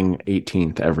running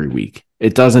 18th every week.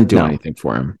 It doesn't do anything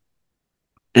for him.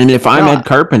 And if I'm Ed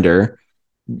Carpenter,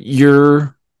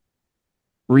 your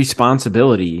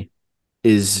responsibility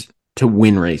is to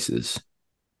win races.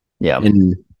 Yeah.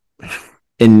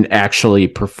 And actually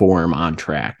perform on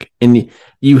track. And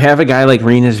you have a guy like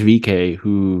Rinus VeeKay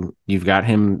who you've got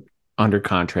him under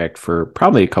contract for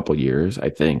probably a couple years, I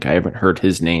think. I haven't heard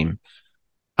his name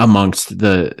amongst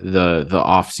the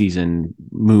off-season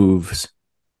moves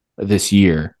this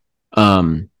year.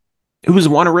 Who's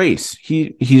won a race.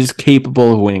 He's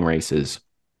capable of winning races.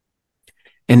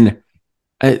 And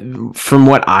from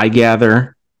what I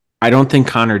gather, I don't think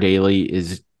Connor Daly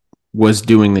is was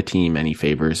doing the team any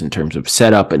favors in terms of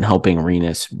setup and helping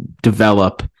Arenas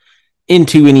develop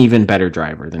into an even better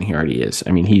driver than he already is.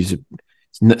 I mean, he's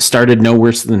started no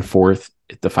worse than 4th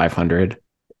at the 500.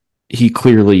 He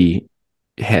clearly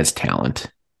has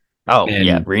talent. Oh, and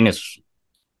yeah, Arenas.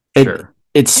 Sure.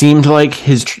 It seemed like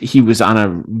he was on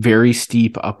a very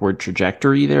steep upward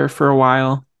trajectory there for a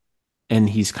while, and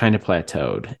he's kind of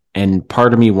plateaued. And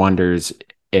part of me wonders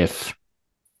if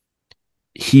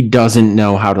he doesn't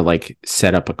know how to like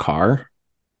set up a car.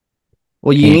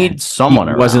 Well, you need someone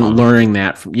around. Wasn't learning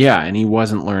that from and he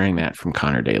wasn't learning that from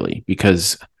Connor Daly,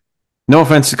 because no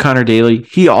offense to Connor Daly,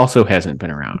 he also hasn't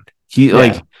been around.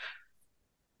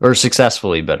 Or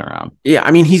successfully been around. Yeah,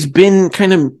 I mean, he's been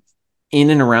kind of in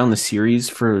and around the series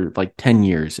for like 10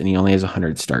 years, and he only has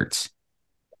 100 starts.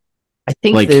 I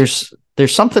think like, there's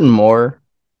something more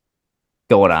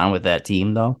going on with that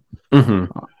team, though. Mm-hmm.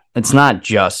 It's not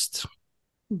just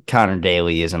Connor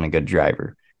Daly isn't a good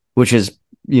driver, which is,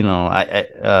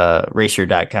 Racer.com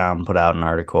put out an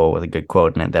article with a good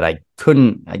quote in it that I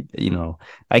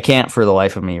can't for the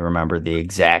life of me remember the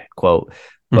exact quote,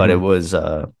 but it was,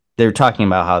 they're talking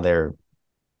about how there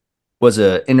was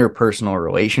an interpersonal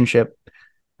relationship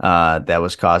that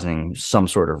was causing some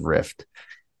sort of rift.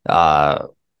 And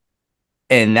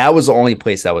that was the only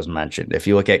place that was mentioned. If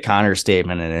you look at Connor's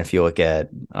statement and if you look at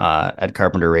Ed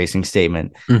Carpenter Racing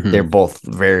statement, they're both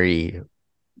very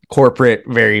corporate,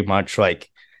 very much like,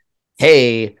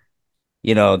 hey,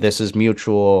 this is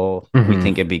mutual. We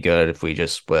think it'd be good if we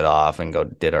just split off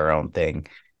and did our own thing.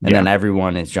 And then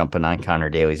everyone is jumping on Connor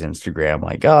Daly's Instagram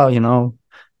like, oh,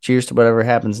 cheers to whatever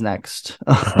happens next.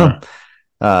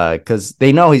 Because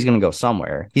they know he's going to go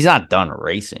somewhere. He's not done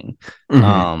racing.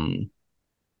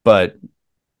 But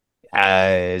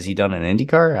has he done an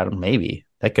IndyCar? Maybe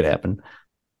that could happen.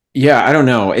 Yeah, I don't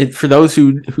know. For those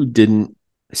who didn't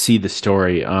see the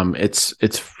story,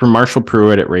 it's from Marshall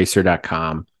Pruitt at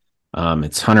Racer.com.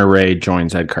 It's Hunter Ray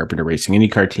joins Ed Carpenter Racing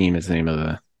IndyCar team is the name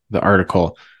of the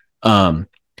article.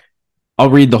 I'll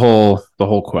read the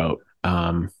whole quote.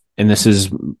 And this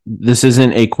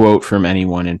isn't a quote from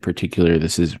anyone in particular.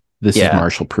 This is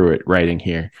Marshall Pruitt writing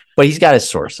here. But he's got his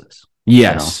sources.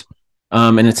 Yes.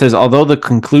 And it says, although the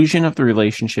conclusion of the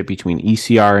relationship between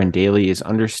ECR and Daly is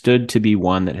understood to be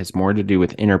one that has more to do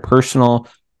with interpersonal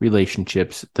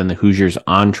relationships than the Hoosiers'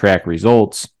 on-track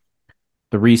results,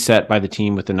 the reset by the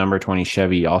team with the number 20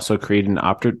 Chevy also created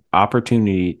an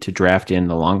opportunity to draft in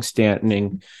the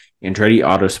long-standing Andretti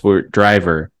Autosport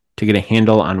driver to get a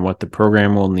handle on what the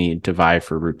program will need to vie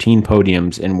for routine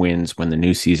podiums and wins when the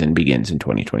new season begins in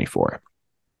 2024.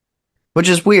 Which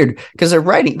is weird because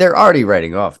they're already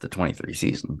writing off the 23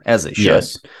 season as they should.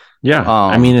 Yes. Yeah.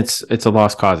 I mean, it's a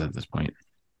lost cause at this point.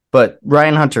 But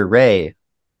Ryan Hunter-Reay,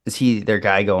 is he their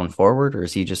guy going forward, or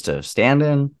is he just a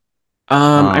stand-in?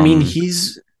 I mean,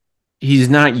 he's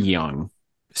not young,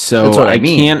 so that's what I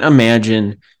mean. Can't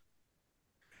imagine.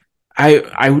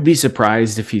 I would be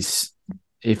surprised if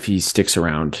he sticks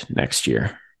around next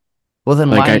year. Well, then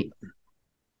why?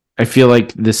 I feel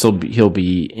like he'll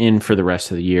be in for the rest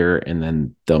of the year, and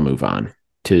then they'll move on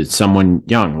to someone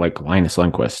young like Linus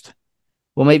Lundqvist.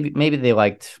 Well, maybe they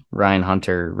liked Ryan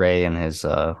Hunter-Reay and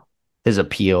his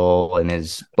appeal and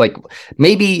his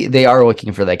maybe they are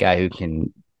looking for that guy who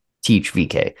can teach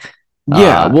VK.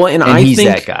 Yeah, and I he's think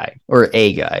that guy or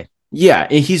a guy. Yeah,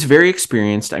 he's very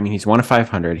experienced. I mean, he's won a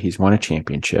 500. He's won a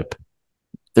championship.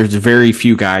 There's very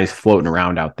few guys floating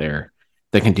around out there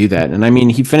that can do that. And I mean,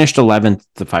 he finished 11th at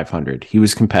the 500. He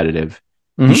was competitive.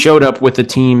 He showed up with a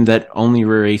team that only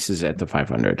races at the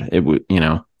 500.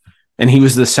 And he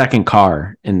was the second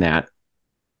car in that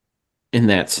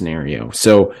scenario.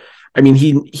 So, I mean,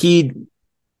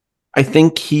 I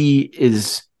think he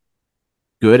is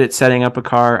good at setting up a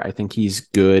car. I think he's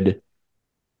good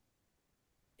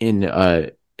in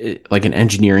like an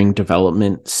engineering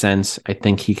development sense. I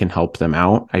think he can help them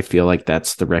out. I feel like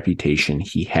that's the reputation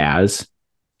he has.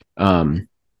 And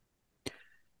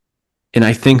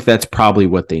I think that's probably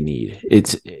what they need.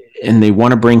 And they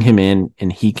want to bring him in,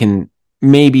 and he can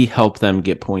maybe help them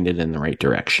get pointed in the right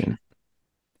direction.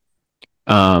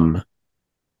 Whether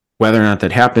or not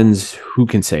that happens, who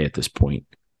can say at this point?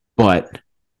 But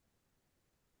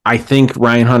I think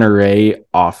Ryan Hunter-Reay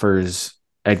offers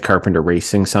Ed Carpenter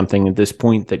Racing something at this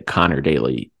point that Connor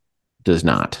Daly does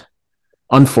not,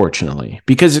 unfortunately,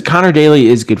 because Connor Daly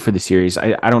is good for the series.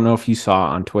 I don't know if you saw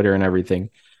on Twitter and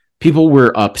everything, people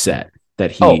were upset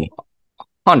that he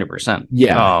 100%.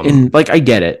 Yeah. And I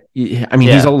get it. I mean,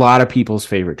 he's a lot of people's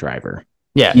favorite driver.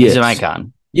 Yeah. He's an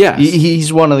icon. Yeah.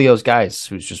 He's one of those guys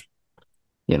who's just,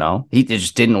 it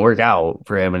just didn't work out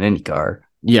for him in IndyCar.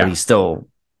 Yeah. But he's still a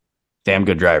damn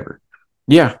good driver.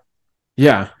 Yeah.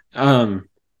 Yeah.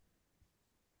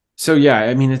 So yeah,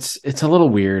 I mean it's a little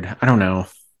weird. I don't know.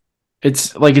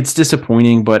 It's like it's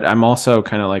disappointing, but I'm also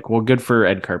kind of like, well, good for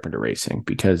Ed Carpenter Racing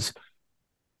because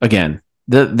again,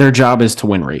 their job is to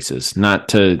win races, not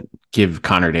to give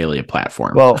Connor Daly a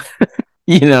platform. Well,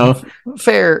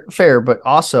 fair, but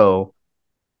also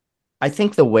I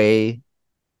think the way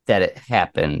that it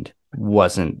happened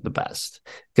wasn't the best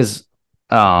because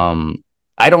I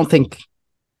don't think.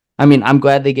 I mean, I'm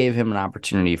glad they gave him an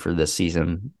opportunity for this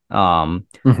season. But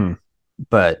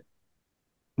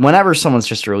whenever someone's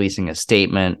just releasing a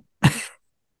statement,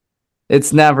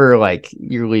 it's never like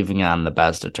you're leaving on the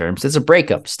best of terms. It's a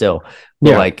breakup still.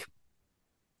 But like,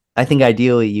 I think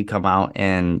ideally you come out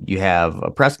and you have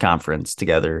a press conference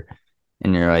together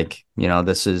and you're like,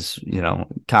 this is,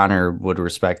 Connor would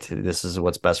respect, this is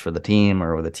what's best for the team,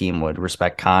 or the team would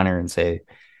respect Connor and say,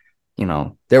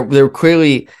 they're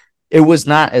clearly, it was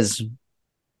not as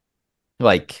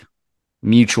like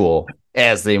mutual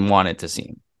as they wanted to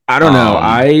seem. I don't know.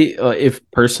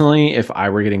 If I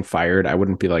were getting fired, I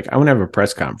wouldn't be like, I want to have a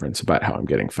press conference about how I'm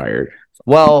getting fired.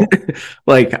 Well,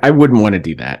 like I wouldn't want to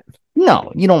do that.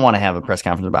 No, you don't want to have a press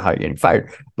conference about how you're getting fired,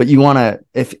 but you want to,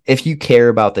 if you care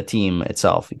about the team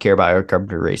itself, you care about Ed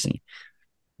Carpenter Racing,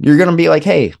 you're going to be like,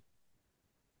 hey,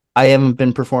 I haven't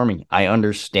been performing. I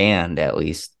understand at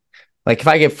least. Like if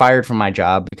I get fired from my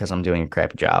job because I'm doing a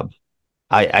crappy job,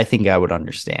 I think I would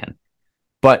understand.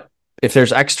 But if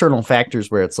there's external factors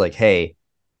where it's like, hey,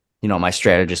 my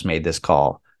strategist made this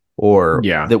call, or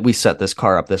that we set this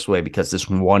car up this way because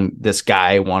this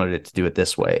guy wanted it to do it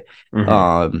this way.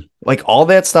 Like all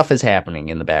that stuff is happening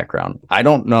in the background. I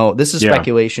don't know. This is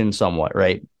speculation somewhat,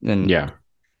 right? And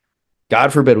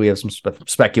God forbid we have some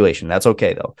speculation. That's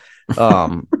okay though.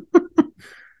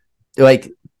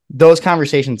 Like those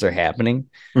conversations are happening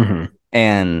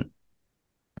and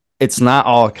it's not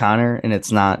all Connor, and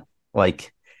it's not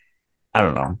like, I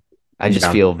don't know. I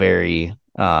just feel very,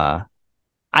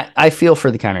 I feel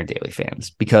for the Connor Daly fans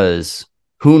because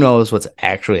who knows what's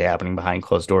actually happening behind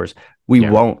closed doors. We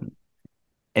won't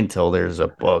until there's a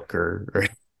book or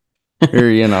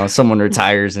someone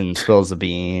retires and spills the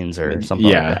beans or something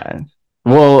like that.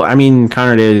 Well, I mean,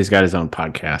 Connor Daly's got his own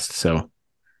podcast, so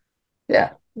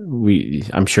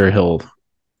I'm sure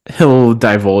he'll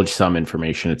divulge some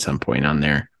information at some point on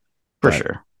there. For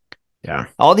sure. Yeah.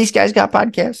 All these guys got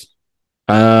podcasts?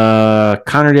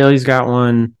 Connor Daly's got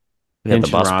one. We have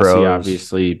the Bus Bros,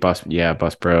 obviously. Bus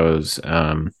Bros.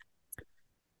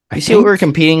 You see what we're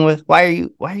competing with? Why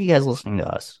are you guys listening to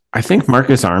us? I think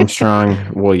Marcus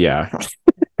Armstrong. Well, yeah.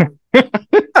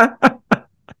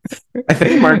 I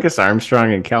think Marcus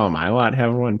Armstrong and Callum Ilott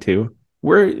have one too.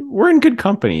 We're in good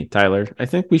company, Tyler. I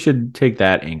think we should take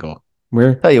that angle.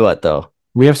 Tell you what, though,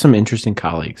 we have some interesting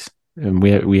colleagues, and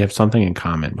we have something in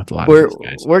comming with a lot of these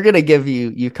guys. We're gonna give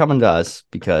you coming to us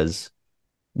because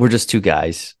we're just two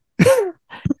guys,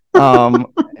 and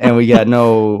we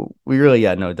really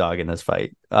got no dog in this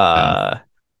fight.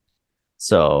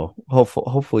 So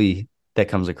hopefully that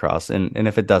comes across, and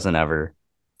if it doesn't ever,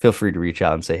 feel free to reach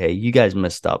out and say, hey, you guys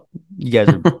messed up. You guys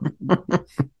are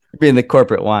being the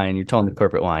corporate wine. You're telling the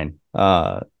corporate wine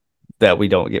that we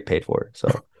don't get paid for. So.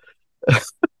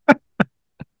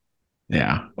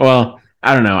 Yeah. Well,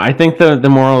 I don't know. I think the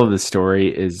moral of the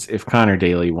story is if Connor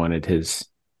Daly wanted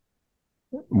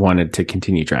to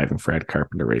continue driving for Ed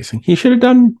Carpenter Racing, he should have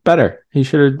done better. He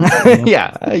should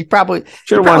have. He probably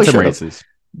should have won some races.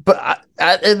 But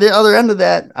at the other end of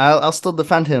that, I'll still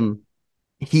defend him.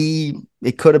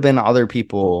 It could have been other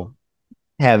people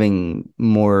having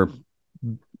more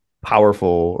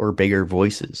powerful or bigger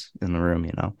voices in the room,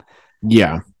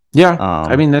 Yeah.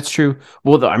 I mean, that's true.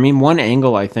 Well, one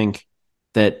angle I think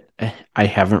that I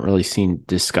haven't really seen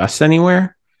discussed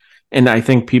anywhere, and I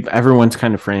think everyone's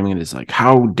kind of framing it as like,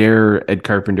 how dare Ed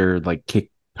Carpenter like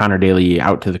kick Connor Daly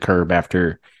out to the curb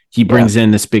after he brings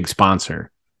in this big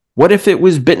sponsor? What if it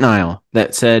was BitNile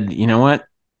that said, you know what,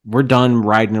 we're done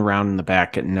riding around in the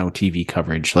back at no TV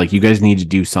coverage. Like, you guys need to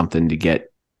do something to get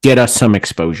us some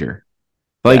exposure.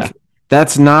 Like,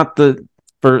 that's not it's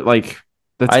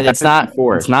not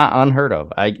unheard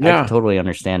of. I totally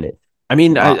understand it. I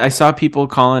mean, I saw people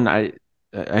calling.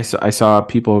 I saw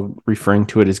people referring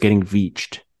to it as getting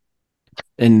veached,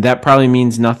 and that probably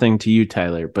means nothing to you,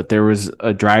 Tyler. But there was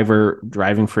a driver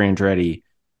driving for Andretti,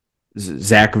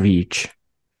 Zach Veach,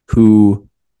 who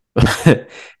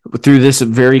through this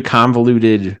very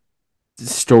convoluted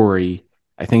story,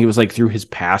 I think it was like through his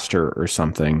pastor or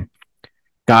something,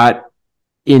 got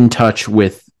in touch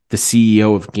with the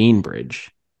CEO of Gainbridge,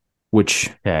 which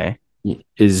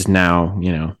is now,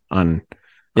 on.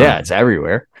 It's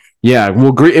everywhere. Yeah,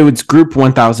 well, it was Group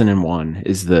 1001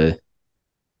 is the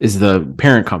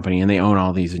parent company, and they own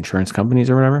all these insurance companies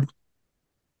or whatever.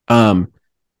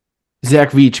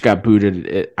 Zach Veach got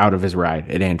booted out of his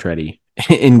ride at Andretti,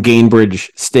 and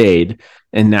Gainbridge stayed,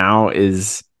 and now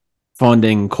is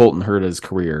funding Colton Herta's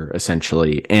career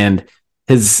essentially, and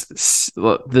the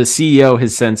CEO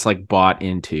has since like bought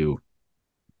into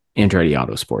Andretti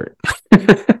Autosport.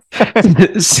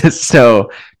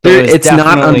 So it's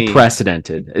not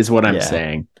unprecedented, is what I'm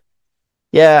saying.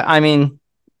 Yeah, I mean,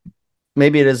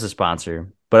 maybe it is a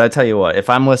sponsor, but I tell you what, if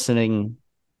I'm listening,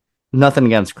 nothing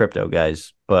against crypto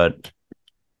guys, but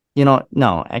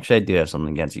no, actually I do have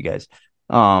something against you guys.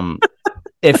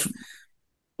 If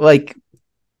like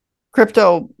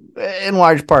crypto, in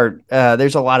large part,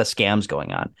 there's a lot of scams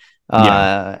going on.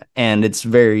 And it's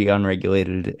very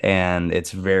unregulated and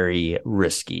it's very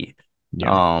risky.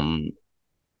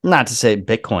 Not to say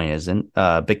Bitcoin isn't.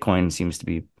 Bitcoin seems to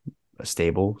be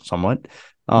stable somewhat.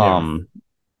 And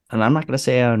I'm not going to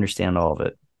say I understand all of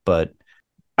it, but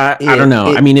I don't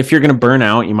know. I mean, if you're going to burn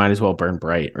out, you might as well burn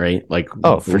bright, right? Like,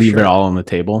 leave it all on the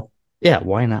table. Yeah,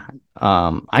 why not?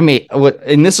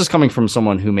 And this is coming from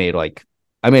someone who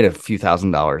I made a few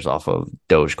 $1,000s off of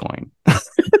Dogecoin.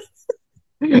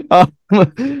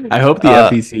 I hope the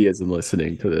FEC isn't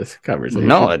listening to this conversation.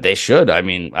 No, they should. I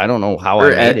mean, I don't know how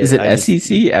is it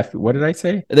SEC? What did I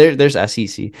say? There's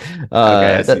SEC.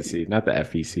 Okay, SEC, not the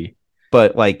FEC.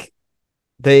 But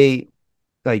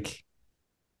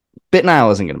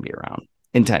BitNile isn't going to be around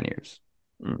in 10 years.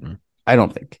 Mm-mm. I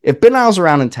don't think. If BitNile's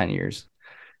around in 10 years,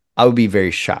 I would be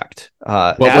very shocked.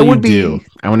 What will you do?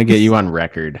 I want to get you on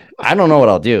record. I don't know what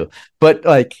I'll do, but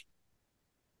I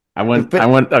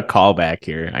want a call back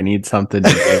here. I need something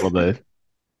to be able to.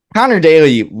 Connor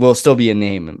Daly will still be a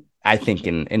name, I think,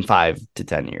 in 5 to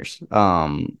 10 years.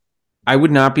 I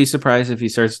would not be surprised if he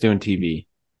starts doing TV.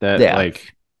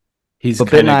 He's but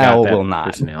kind of got that will not.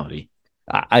 Personality.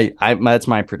 I that's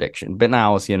my prediction.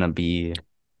 BitNile is going to be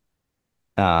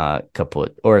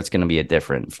kaput, or it's going to be a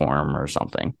different form or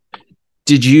something.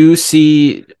 Did you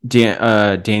see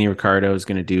Danny Ricciardo is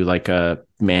going to do like a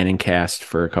Manning cast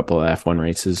for a couple of F1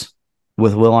 races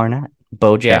with Will Arnett,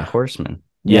 BoJack Horseman?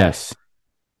 Yes.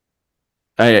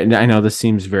 I know this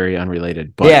seems very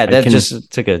unrelated, but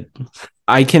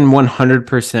I can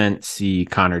 100% see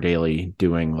Connor Daly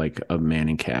doing like a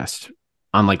Manning cast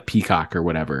on like Peacock or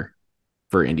whatever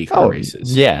for IndyCar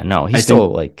races. Yeah, no, he's still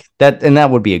like that, and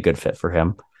that would be a good fit for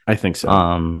him. I think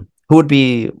so. Who would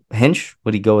be Hinch?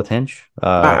 Would he go with Hinch?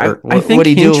 I think would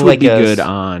he Hinch do would be good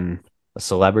on a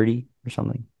celebrity or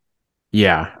something.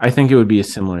 Yeah, I think it would be a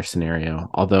similar scenario.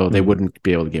 Although they wouldn't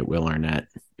be able to get Will Arnett,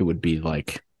 it would be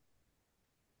like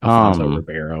Alfonso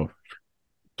Ribeiro,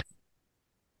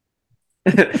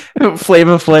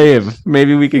 Flava Flav.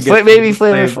 Maybe we could get maybe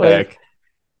Flava Flav.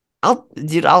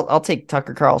 I'll take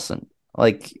Tucker Carlson.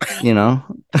 We'll just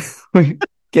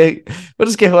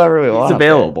get whoever we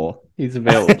want. He's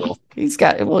available. He's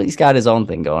got his own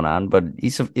thing going on, but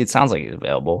it sounds like he's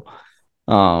available.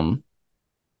 Love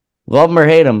him or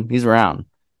hate him, he's around.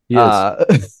 He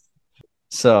is.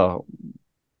 So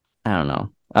I don't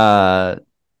know.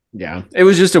 Yeah, it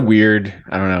was just a weird.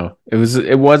 I don't know. It was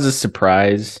a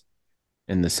surprise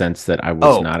in the sense that I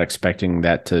was not expecting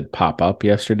that to pop up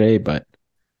yesterday, but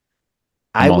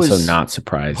I'm also not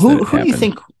surprised. Who do you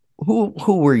think?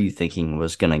 Who were you thinking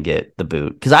was going to get the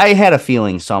boot? Because I had a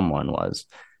feeling someone was.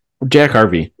 Jack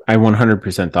Harvey. I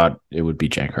 100% thought it would be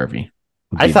Jack Harvey.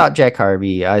 I thought Jack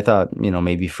Harvey. I thought,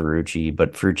 maybe Ferrucci,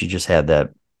 but Ferrucci just had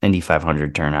that Indy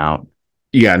 500 turnout.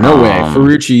 Yeah, no way.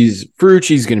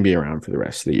 Ferrucci's going to be around for the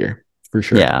rest of the year for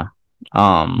sure. Yeah.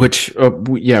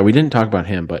 We didn't talk about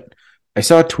him, but I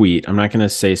saw a tweet. I'm not going to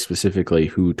say specifically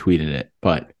who tweeted it,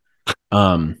 but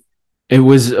it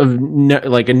was a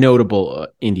notable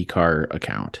IndyCar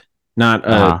account, not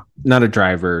a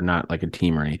driver, not like a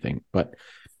team or anything, but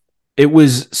it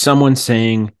was someone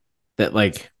saying that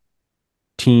like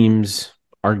teams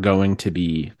are going to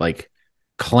be like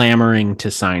clamoring to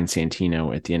sign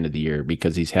Santino at the end of the year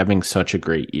because he's having such a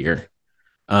great year.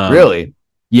 Really?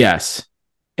 Yes.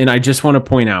 And I just want to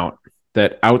point out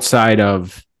that outside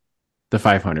of the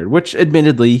 500, which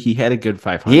admittedly he had a good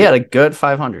 500. He had a good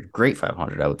 500. Great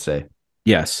 500, I would say.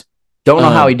 Yes. Don't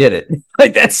know how he did it.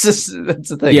 That's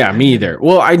the thing. Yeah, me either.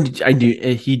 Well, I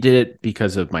do. He did it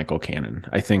because of Michael Cannon,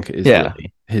 I think is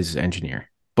really his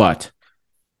engineer. But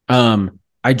I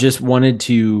just wanted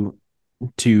to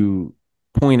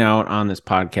point out on this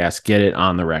podcast, get it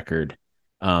on the record,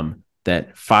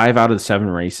 that 5 out of the 7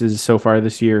 races so far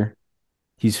this year,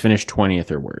 he's finished 20th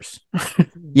or worse.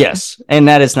 Yes. And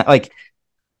that is not like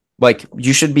Like,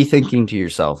 you should be thinking to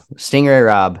yourself, Stingray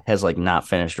Robb has like not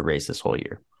finished a race this whole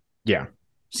year. Yeah.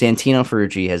 Santino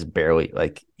Ferrucci has barely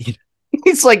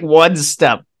he's like one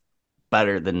step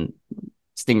better than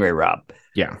Stingray Robb.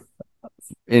 Yeah.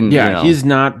 And he has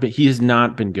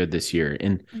not been good this year.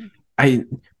 And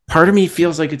part of me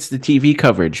feels like it's the TV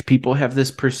coverage. People have this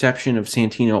perception of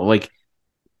Santino, like,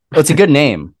 it's a good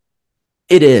name.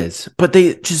 It is, but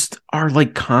they just are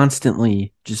like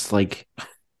constantly just like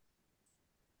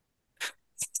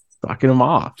sucking him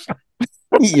off.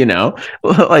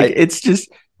 It's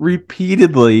just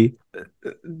repeatedly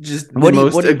just what the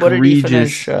most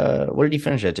egregious. What did he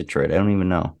finish at Detroit? I don't even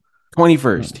know.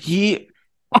 21st. He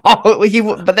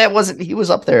was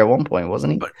up there at one point,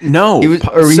 wasn't he? But no,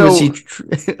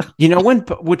 when?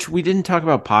 Which we didn't talk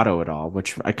about Pato at all,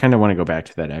 which I kind of want to go back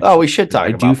to that. Actually. Oh, we should talk.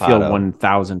 I do feel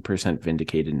 1000%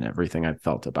 vindicated in everything I've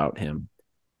felt about him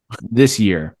this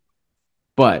year,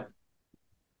 but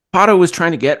Pato was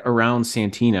trying to get around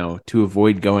Santino to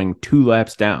avoid going 2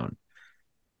 laps down,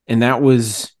 and that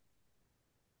was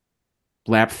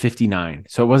lap 59.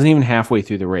 So it wasn't even halfway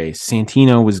through the race.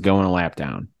 Santino was going a lap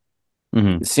down.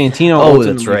 Mm-hmm. Santino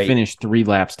ultimately finished 3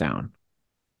 laps down.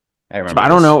 I remember. So I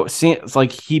don't know. It's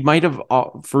like he might have.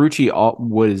 Ferrucci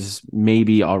was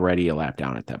maybe already a lap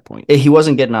down at that point. He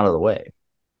wasn't getting out of the way.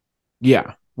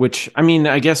 Yeah, which I mean,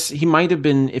 I guess he might have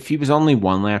been. If he was only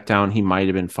 1 lap down, he might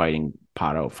have been fighting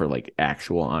Pato for like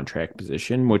actual on track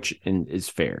position, which is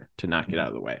fair to not get out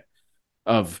of the way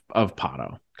of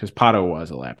Pato, because Pato was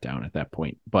a lap down at that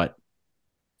point. But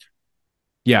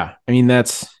yeah, I mean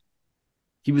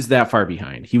he was that far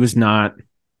behind. He was not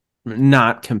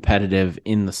competitive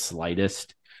in the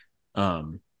slightest.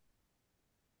 And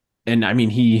I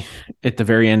mean, he, at the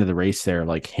very end of the race there,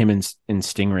 like him and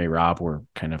Stingray Robb were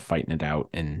kind of fighting it out,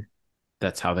 and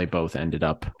that's how they both ended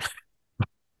up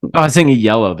causing a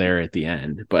yellow there at the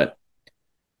end. But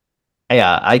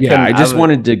I just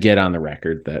wanted to get on the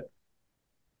record that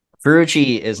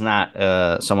Ferrucci is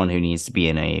not someone who needs to be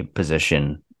in a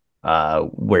position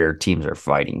where teams are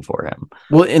fighting for him.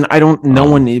 Well, and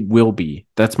no one will be.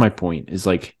 That's my point. Is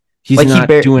like he's not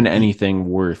doing anything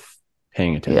worth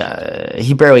paying attention. Yeah,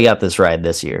 he barely got this ride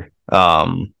this year.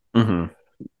 Mm-hmm.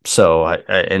 So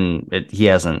he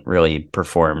hasn't really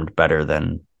performed better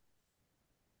than.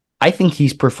 I think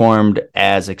he's performed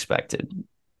as expected.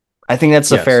 I think that's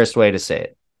the fairest way to say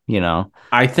it.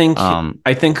 I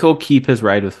think he'll keep his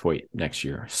ride with Foyt next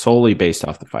year solely based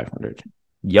off the 500.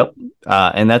 Yep.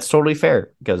 And that's totally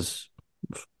fair, because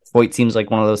Foyt seems like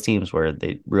one of those teams where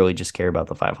they really just care about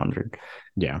the 500.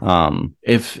 Yeah.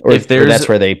 If that's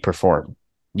where they perform.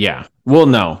 Yeah. Well,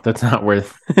 no, that's not where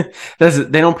they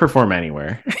don't perform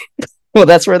anywhere. Well,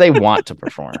 that's where they want to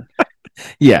perform.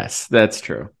 Yes, that's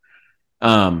true.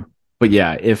 But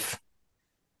yeah, if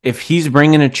he's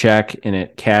bringing a check and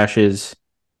it cashes,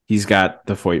 he's got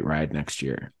the Foyt ride next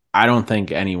year. I don't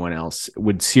think anyone else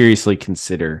would seriously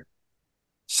consider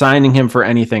signing him for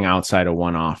anything outside a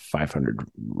one-off 500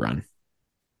 run.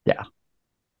 Yeah.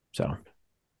 So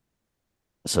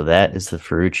that is the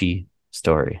Ferrucci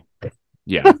story.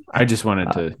 Yeah. I just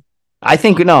wanted to. I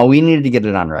think, we needed to get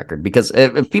it on record, because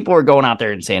if people were going out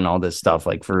there and saying all this stuff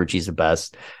like Ferrucci's the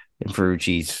best, and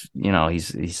Ferrucci's,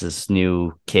 he's this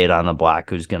new kid on the block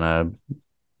who's going to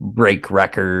break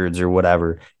records or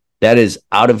whatever, that is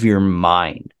out of your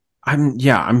mind.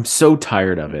 I'm so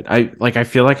tired of it. I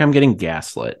feel like I'm getting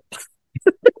gaslit.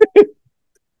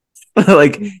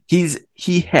 Like he's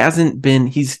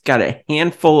got a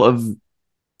handful of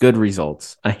good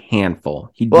results. A handful.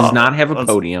 He does not have a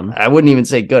podium. I wouldn't even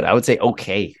say good. I would say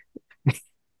okay.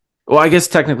 Well, I guess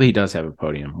technically he does have a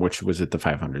podium, which was at the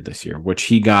 500 this year, which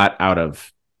he got out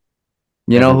of.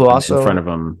 Who also in front of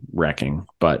him wrecking,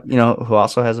 but who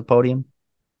also has a podium?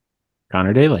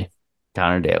 Connor Daly.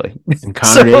 And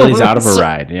Connor Daly's out of a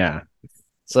ride. Yeah.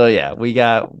 So yeah, we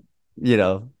got,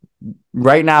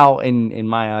 right now in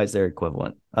my eyes, they're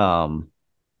equivalent.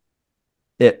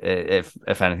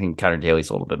 If anything, Connor Daly's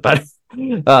a little bit better.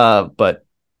 But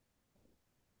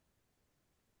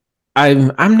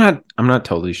I'm not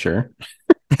totally sure.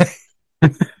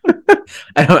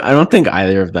 I don't think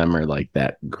either of them are like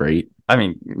that great. I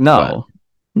mean, no.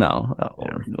 Yeah.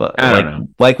 I don't know.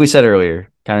 Like we said earlier,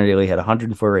 Connor Daly had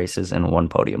 104 races and 1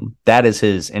 podium. That is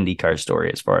his IndyCar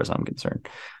story, as far as I'm concerned.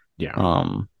 Yeah.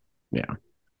 Yeah.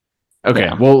 Okay.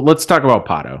 Yeah. Well, let's talk about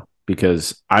Pato,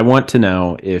 because I want to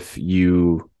know if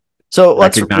you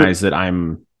recognize that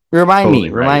I'm.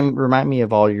 Remind me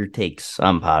of all your takes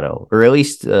on Pato, or at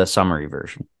least a summary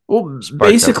version. Well,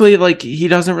 basically, like, he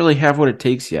doesn't really have what it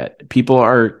takes yet. People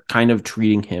are kind of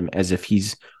treating him as if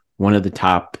he's one of the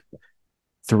top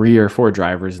 3 or 4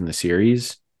 drivers in the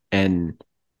series. and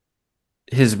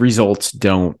his results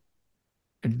don't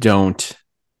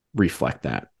reflect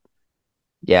that.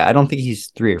 Yeah, I don't think he's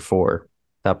 3 or 4,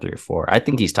 top 3 or 4. I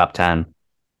think he's top 10.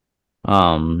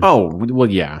 Oh, well,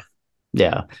 yeah.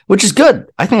 Yeah, which is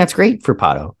good. I think that's great for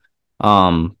Pato.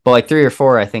 But like 3 or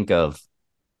 4, I think of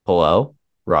Polo,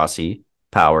 Rossi,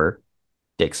 Power,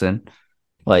 Dixon.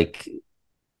 Like,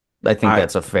 I think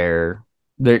that's a fair.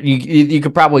 There, you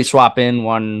could probably swap in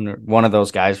one of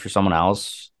those guys for someone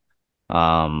else.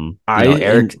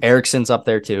 Ericsson's up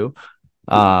there too.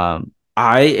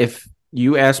 If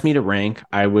you asked me to rank,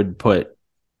 I would put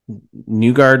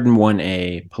Newgarden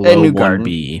 1A, Polo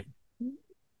 1B.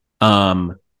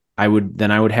 I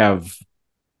would have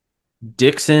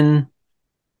Dixon,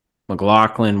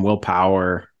 McLaughlin, Will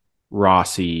Power,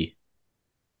 Rossi,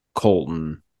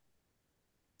 Colton,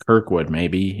 Kirkwood,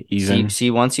 maybe even.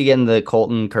 See, once you get into the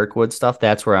Colton Kirkwood stuff,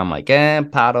 that's where I'm like,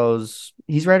 Pato's,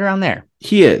 he's right around there.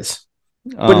 He is,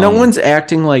 but no one's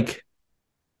acting like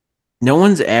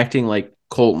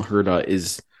Colton Herta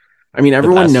is. I mean,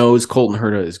 everyone knows Colton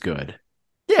Herta is good.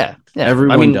 Yeah,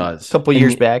 everyone does. A couple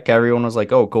years back, everyone was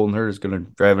like, "Oh, Colton Herta is going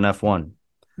to drive an F1."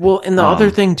 Well, and the other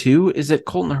thing too is that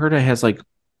Colton Herta has like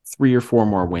 3 or 4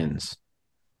 more wins.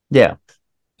 Yeah,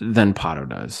 than Pato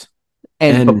does.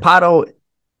 But Pato,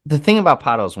 the thing about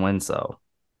Pato's wins though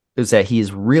is that he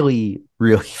is really,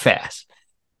 really fast.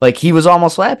 Like he was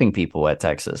almost lapping people at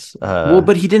Texas.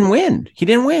 But he didn't win.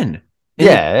 And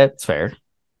that's fair.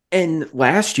 And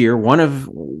last year, one of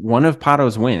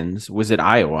Pato's wins was at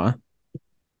Iowa.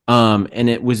 And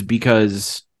it was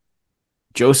because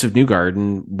Joseph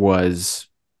Newgarden was,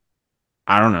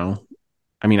 I don't know.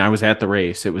 I mean, I was at the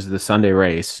race. It was the Sunday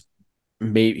race.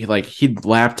 Maybe like he'd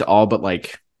lapped all but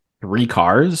like 3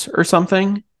 cars or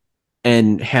something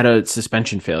and had a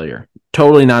suspension failure.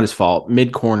 Totally not his fault.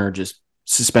 Mid-corner, just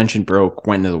suspension broke,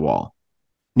 went into the wall.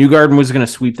 Newgarden was going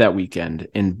to sweep that weekend,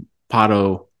 and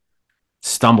Pato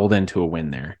stumbled into a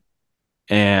win there.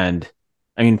 And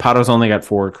I mean, Pato's only got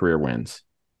 4 career wins.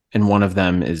 And one of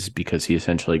them is because he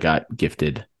essentially got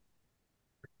gifted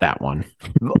that one.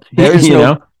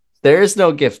 There's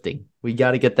no gifting. We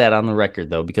got to get that on the record,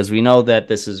 though, because we know that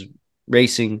this is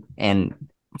racing. And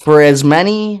for as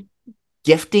many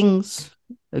giftings,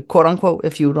 quote unquote,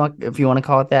 if you want to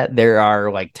call it that, there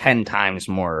are like 10 times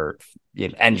more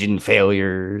engine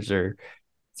failures or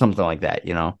something like that,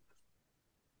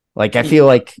 Like, I feel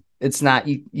like it's not,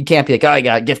 you can't be like, oh, I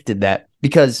got gifted that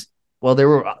because, well, there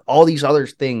were all these other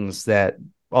things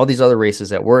all these other races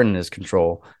that were in his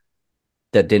control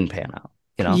that didn't pan out,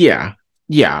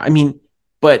 Yeah. I mean,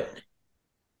 but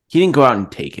he didn't go out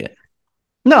and take it.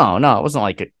 No, it wasn't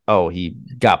like, he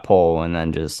got pole and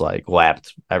then just like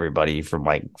lapped everybody from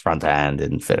like front end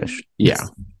and finished. Yeah.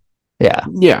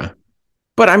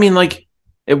 But I mean, like,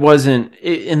 it wasn't,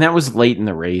 and that was late in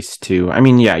the race too. I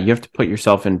mean, yeah, you have to put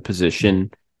yourself in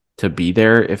position to be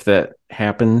there if that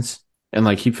happens. And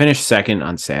like he finished second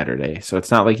on Saturday, so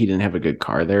it's not like he didn't have a good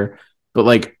car there. But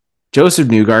like Joseph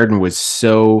Newgarden was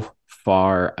so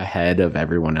far ahead of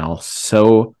everyone else,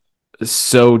 so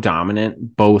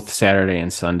dominant both Saturday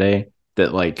and Sunday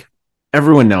that like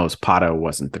everyone knows Pato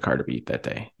wasn't the car to beat that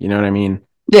day. You know what I mean?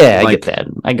 Yeah, I get that.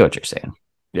 I get what you're saying.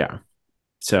 Yeah.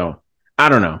 So I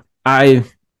don't know. I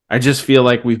just feel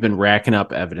like we've been racking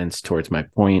up evidence towards my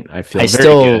point. I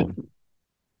still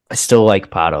like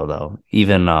Pato though.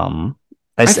 Even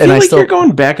I feel like you're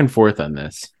going back and forth on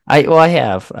this. I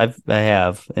have,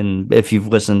 and if you've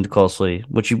listened closely,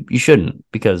 which you shouldn't,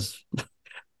 because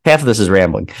half of this is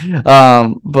rambling.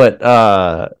 But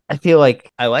I feel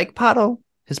like I like Pato.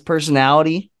 His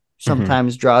personality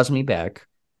sometimes draws me back,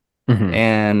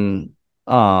 and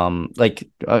kind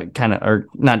of, or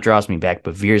not draws me back,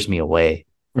 but veers me away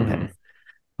from him.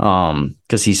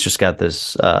 Because he's just got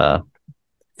this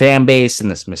fan base and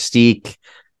this mystique,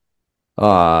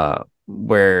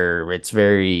 where it's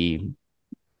very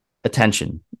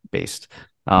attention based.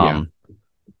 But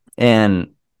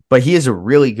he is a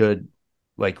really good,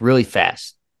 like really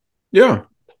fast. Yeah.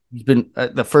 He's been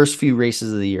the first few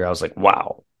races of the year. I was like,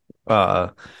 wow,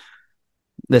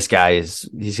 this guy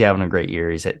he's having a great year.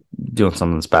 He's doing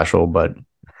something special, but,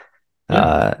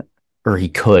 or he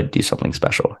could do something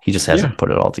special. He just hasn't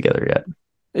put it all together yet.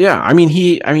 Yeah. I mean,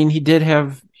 he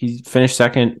finished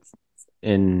second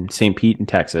in St. Pete in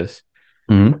Texas.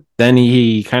 Then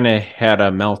he kind of had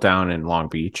a meltdown in Long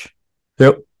Beach.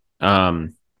 Yep.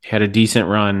 Had a decent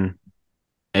run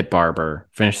at Barber.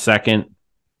 Finished second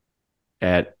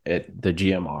at the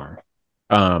GMR.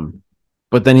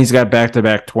 But then he's got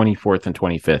back-to-back 24th and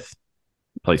 25th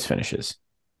place finishes.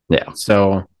 Yeah.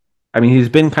 So, I mean, he's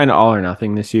been kind of all or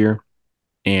nothing this year.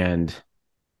 And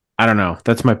I don't know.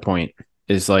 That's my point.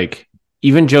 Is like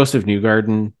even Joseph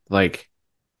Newgarden, like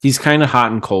he's kind of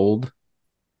hot and cold,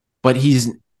 but he's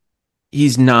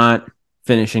not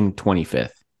finishing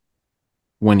 25th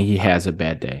when he has a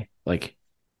bad day. Like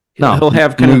he'll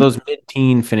have kind of those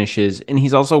mid-teen finishes, and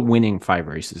he's also winning 5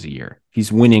 races a year.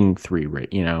 He's winning 3,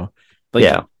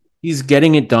 like he's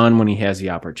getting it done when he has the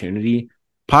opportunity.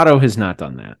 Pato has not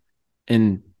done that,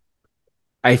 and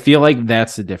I feel like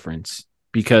that's the difference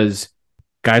because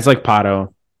guys like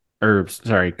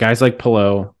guys like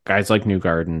Palou, guys like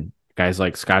Newgarden, guys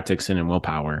like Scott Dixon and Will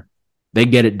Power, they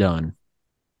get it done.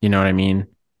 You know what I mean?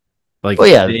 Like,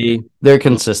 they're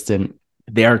consistent.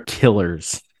 They are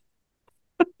killers.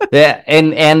 Yeah,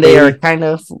 and they are kind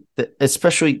of,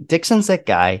 especially Dixon's that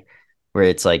guy where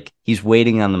it's like he's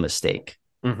waiting on the mistake,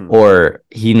 or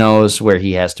he knows where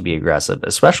he has to be aggressive.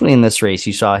 Especially in this race,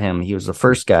 you saw him. He was the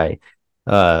first guy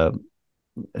to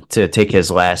take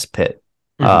his last pit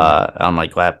on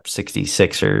like lap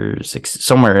 66 or 6,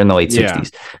 somewhere in the late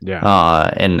 60s.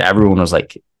 Yeah. And everyone was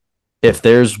like, if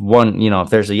there's if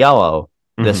there's a yellow,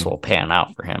 this will pan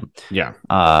out for him. Yeah.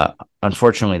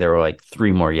 Unfortunately, there were like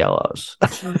 3 more yellows.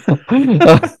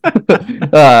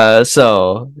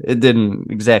 So it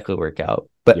didn't exactly work out.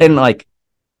 But and like,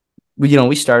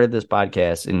 we started this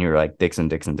podcast and you're like Dixon.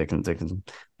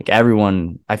 Like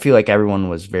everyone, I feel like everyone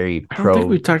was very pro. I don't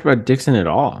think we talked about Dixon at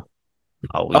all.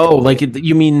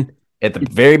 You mean at the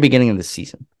very beginning of the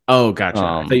season? Oh, gotcha.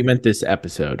 I thought you meant this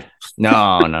episode.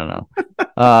 No.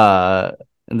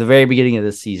 In the very beginning of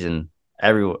this season,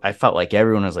 I felt like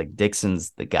everyone was like,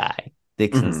 Dixon's the guy.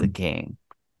 Dixon's the king.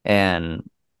 And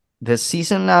this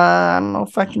season, I don't know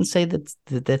if I can say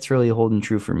that's really holding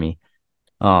true for me.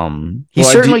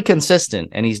 He's certainly consistent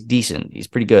and he's decent. He's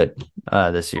pretty good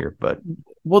this year. But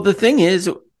the thing is,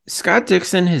 Scott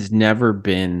Dixon has never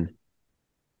been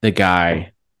the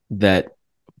guy that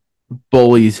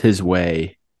bullies his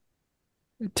way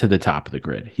to the top of the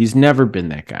grid. He's never been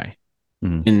that guy.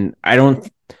 And I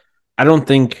don't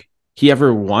think he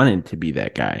ever wanted to be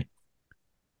that guy.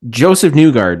 Joseph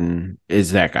Newgarden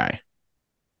is that guy.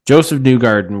 Joseph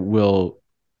Newgarden will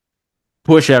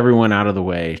push everyone out of the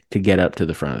way to get up to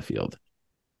the front of the field.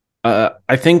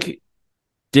 I think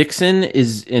Dixon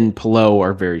and Palou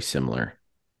are very similar.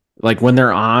 Like when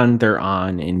they're on,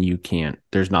 and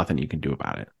there's nothing you can do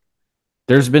about it.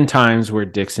 There's been times where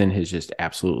Dixon has just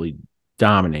absolutely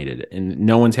dominated and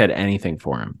no one's had anything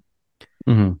for him.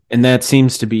 And that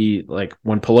seems to be like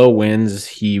when Palou wins,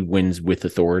 he wins with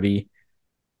authority.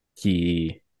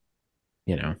 He's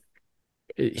in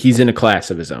a class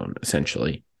of his own,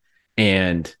 essentially.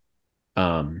 And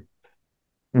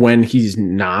when he's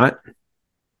not,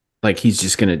 like, he's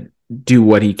just going to do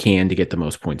what he can to get the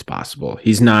most points possible.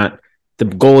 The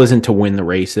goal isn't to win the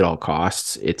race at all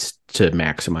costs. It's to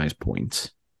maximize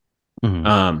points.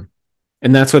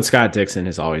 And that's what Scott Dixon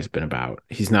has always been about.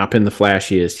 He's not been the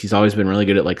flashiest. He's always been really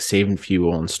good at like saving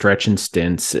fuel and stretching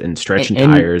stints and stretching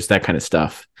tires, that kind of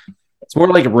stuff. It's more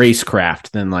like racecraft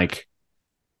than like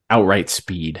outright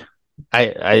speed.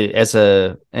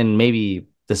 And maybe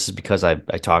this is because I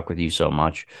talk with you so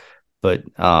much, but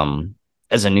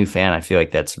as a new fan, I feel like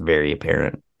that's very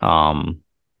apparent.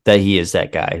 That he is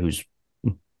that guy who's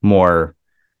more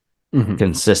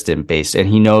consistent based, and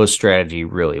he knows strategy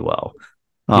really well.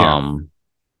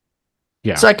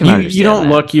 Yeah. So I can understand you don't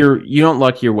that. You don't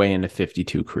luck your way into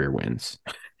 52 career wins.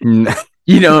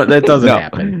 That doesn't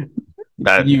happen.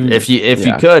 If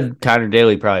you could, Connor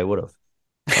Daly probably would have.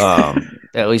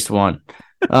 At least one.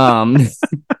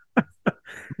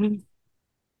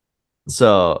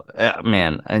 So,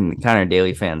 man, and Connor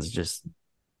Daly fans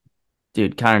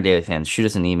Connor Daly fans, shoot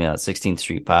us an email at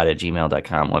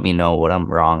 16thstreetpod@gmail.com. Let me know what I'm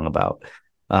wrong about,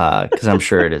 because I'm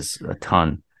sure it is a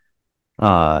ton.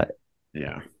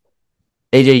 Yeah.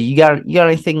 AJ, you got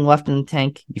anything left in the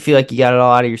tank? You feel like you got it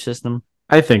all out of your system?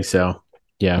 I think so.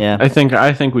 Yeah. I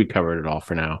think we covered it all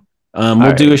for now. We'll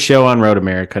right. do a show on Road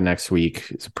America next week.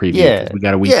 It's a preview. Yeah. We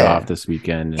got a week off this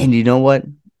weekend. And you know what?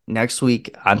 Next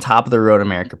week, on top of the Road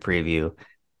America preview,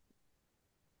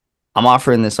 I'm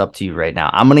offering this up to you right now.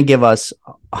 I'm going to give us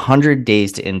 100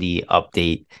 Days to Indy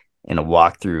update and a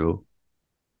walkthrough,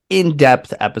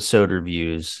 in-depth episode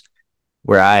reviews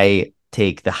where I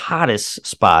take the hottest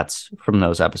spots from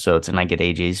those episodes and I get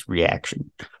AJ's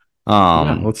reaction.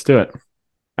 Let's do it.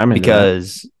 I'm into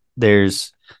because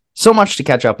there's so much to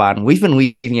catch up on. We've been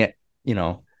leaving it,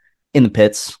 in the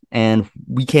pits, and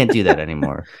we can't do that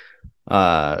anymore.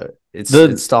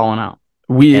 It's stalling out.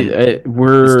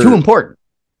 We're too important.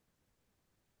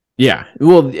 Yeah.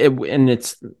 Well, and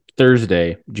it's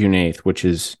Thursday, June 8th, which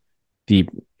is the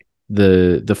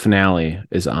finale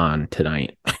is on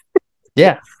tonight.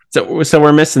 Yeah. So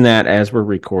we're missing that as we're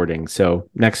recording. So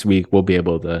next week we'll be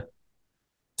able to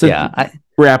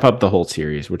wrap up the whole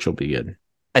series, which will be good.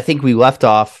 I think we left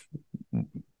off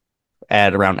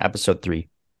at around episode 3.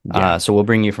 Yeah. So we'll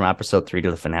bring you from episode 3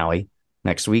 to the finale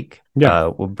next week. Yeah.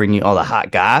 We'll bring you all the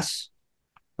hot goss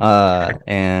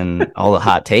and all the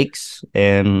hot takes.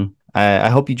 And I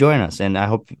hope you join us. And I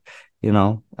hope,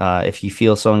 if you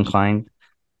feel so inclined,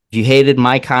 if you hated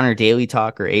my Connor Daily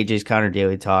Talk or AJ's Connor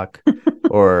Daily Talk,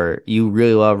 or you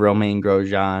really love Romain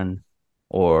Grosjean,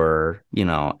 or,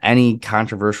 any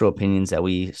controversial opinions that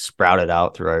we sprouted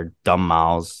out through our dumb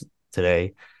mouths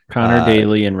today. Connor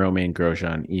Daly and Romain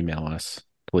Grosjean, email us,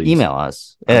 please. Email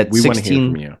us at we want to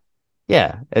hear from you.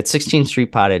 Yeah, at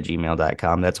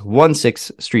 16streetpod@gmail.com. That's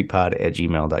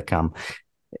 16streetpod@gmail.com.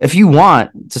 If you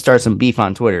want to start some beef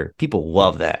on Twitter, people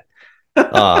love that.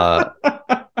 Because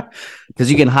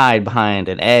you can hide behind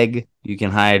an egg. You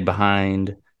can hide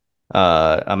behind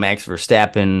a Max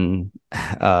Verstappen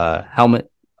helmet.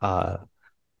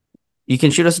 You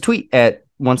can shoot us a tweet at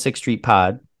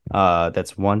 16streetpod.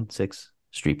 That's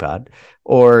 16streetpod.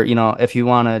 Or, if you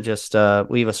want to just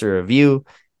leave us a review,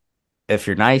 if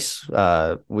you're nice,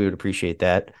 we would appreciate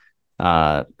that.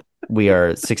 We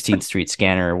are 16th Street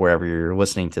Scanner, wherever you're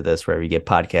listening to this, wherever you get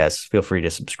podcasts. Feel free to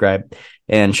subscribe.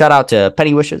 And shout out to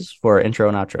Penny Wishes for intro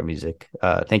and outro music.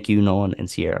 Thank you, Nolan and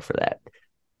Sierra, for that.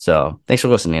 So thanks for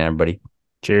listening, everybody.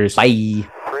 Cheers. Bye.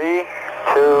 3,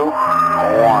 2,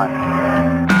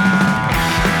 1.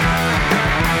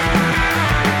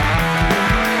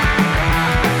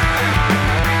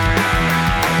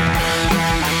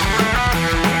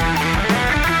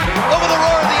 Over the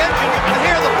roar of the engine, you can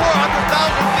hear the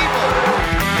 400,000 people.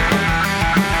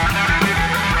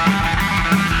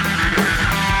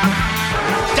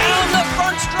 Down the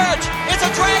front stretch, it's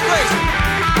a drag race.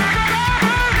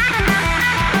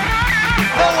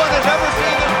 No one has ever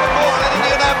seen this before in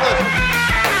Indianapolis.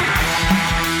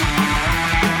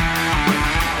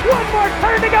 One more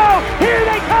turn to go. Here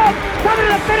they come. Coming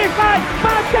to the finish line.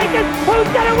 Bob Jenkins, who's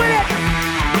going to win it?